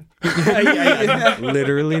nothing.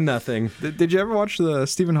 Literally nothing. Did you ever watch the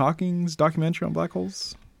Stephen Hawking's documentary on black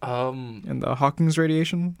holes and the Hawking's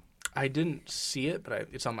radiation? I didn't see it, but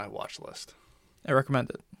it's on my watch list. I recommend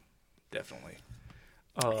it. Definitely.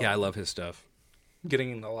 Yeah, I love his stuff.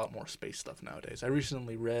 Getting into a lot more space stuff nowadays. I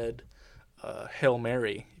recently read Hail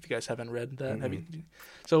Mary. If you guys haven't read that, have you?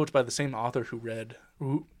 So it's by the same author who wrote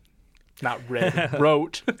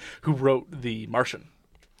The Martian.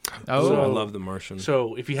 Oh, So- I love The Martian.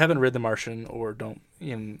 So if you haven't read The Martian or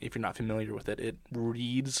if you're not familiar with it, it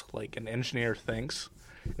reads like an engineer thinks.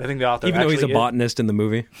 I think the author, Even though he's a actually botanist in the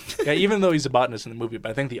movie. yeah, even though he's a botanist in the movie,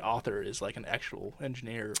 but I think the author is like an actual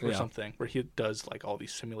engineer or Yeah. something, where he does like all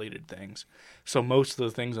these simulated things. So most of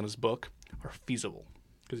the things in his book are feasible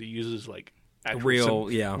because he uses like actual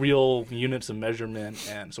real units of measurement,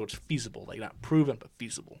 and so it's feasible, like not proven but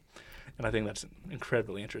feasible. And I think that's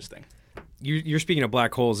incredibly interesting. You're speaking of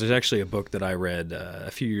black holes. There's actually a book that I read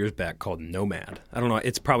a few years back called Nomad. I don't know.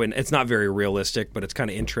 It's not very realistic, but it's kind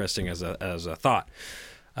of interesting as a thought.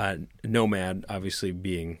 Nomad, obviously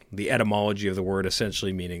being the etymology of the word,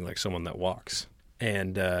 essentially meaning like someone that walks.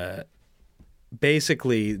 And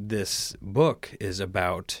basically, this book is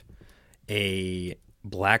about a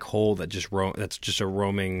black hole that that's just a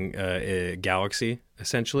roaming galaxy,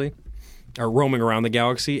 essentially. Or roaming around the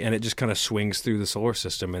galaxy, and it just kind of swings through the solar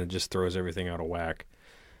system, and it just throws everything out of whack.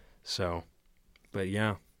 So, but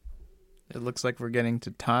yeah, it looks like we're getting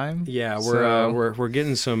to time. yeah, So- we're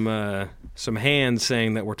getting some hands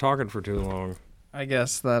saying that we're talking for too long. I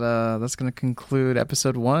guess that's going to conclude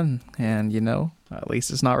episode 1. And, at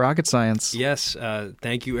least it's not rocket science. Yes,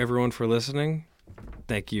 thank you everyone for listening.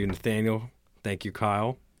 Thank you, Nathaniel. Thank you,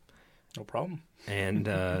 Kyle. No problem.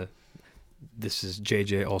 And this is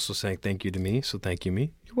JJ also saying thank you to me. So thank you,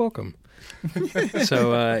 me. You're welcome.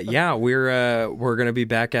 So yeah, we're gonna be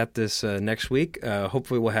back at this next week.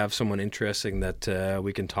 Hopefully, we'll have someone interesting that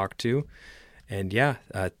we can talk to. And yeah,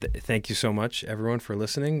 thank you so much, everyone, for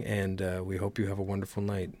listening. And we hope you have a wonderful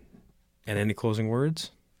night. And any closing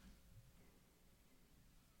words?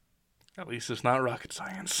 At least it's not rocket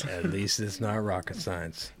science. At least it's not rocket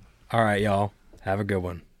science. All right, y'all. Have a good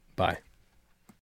one. Bye.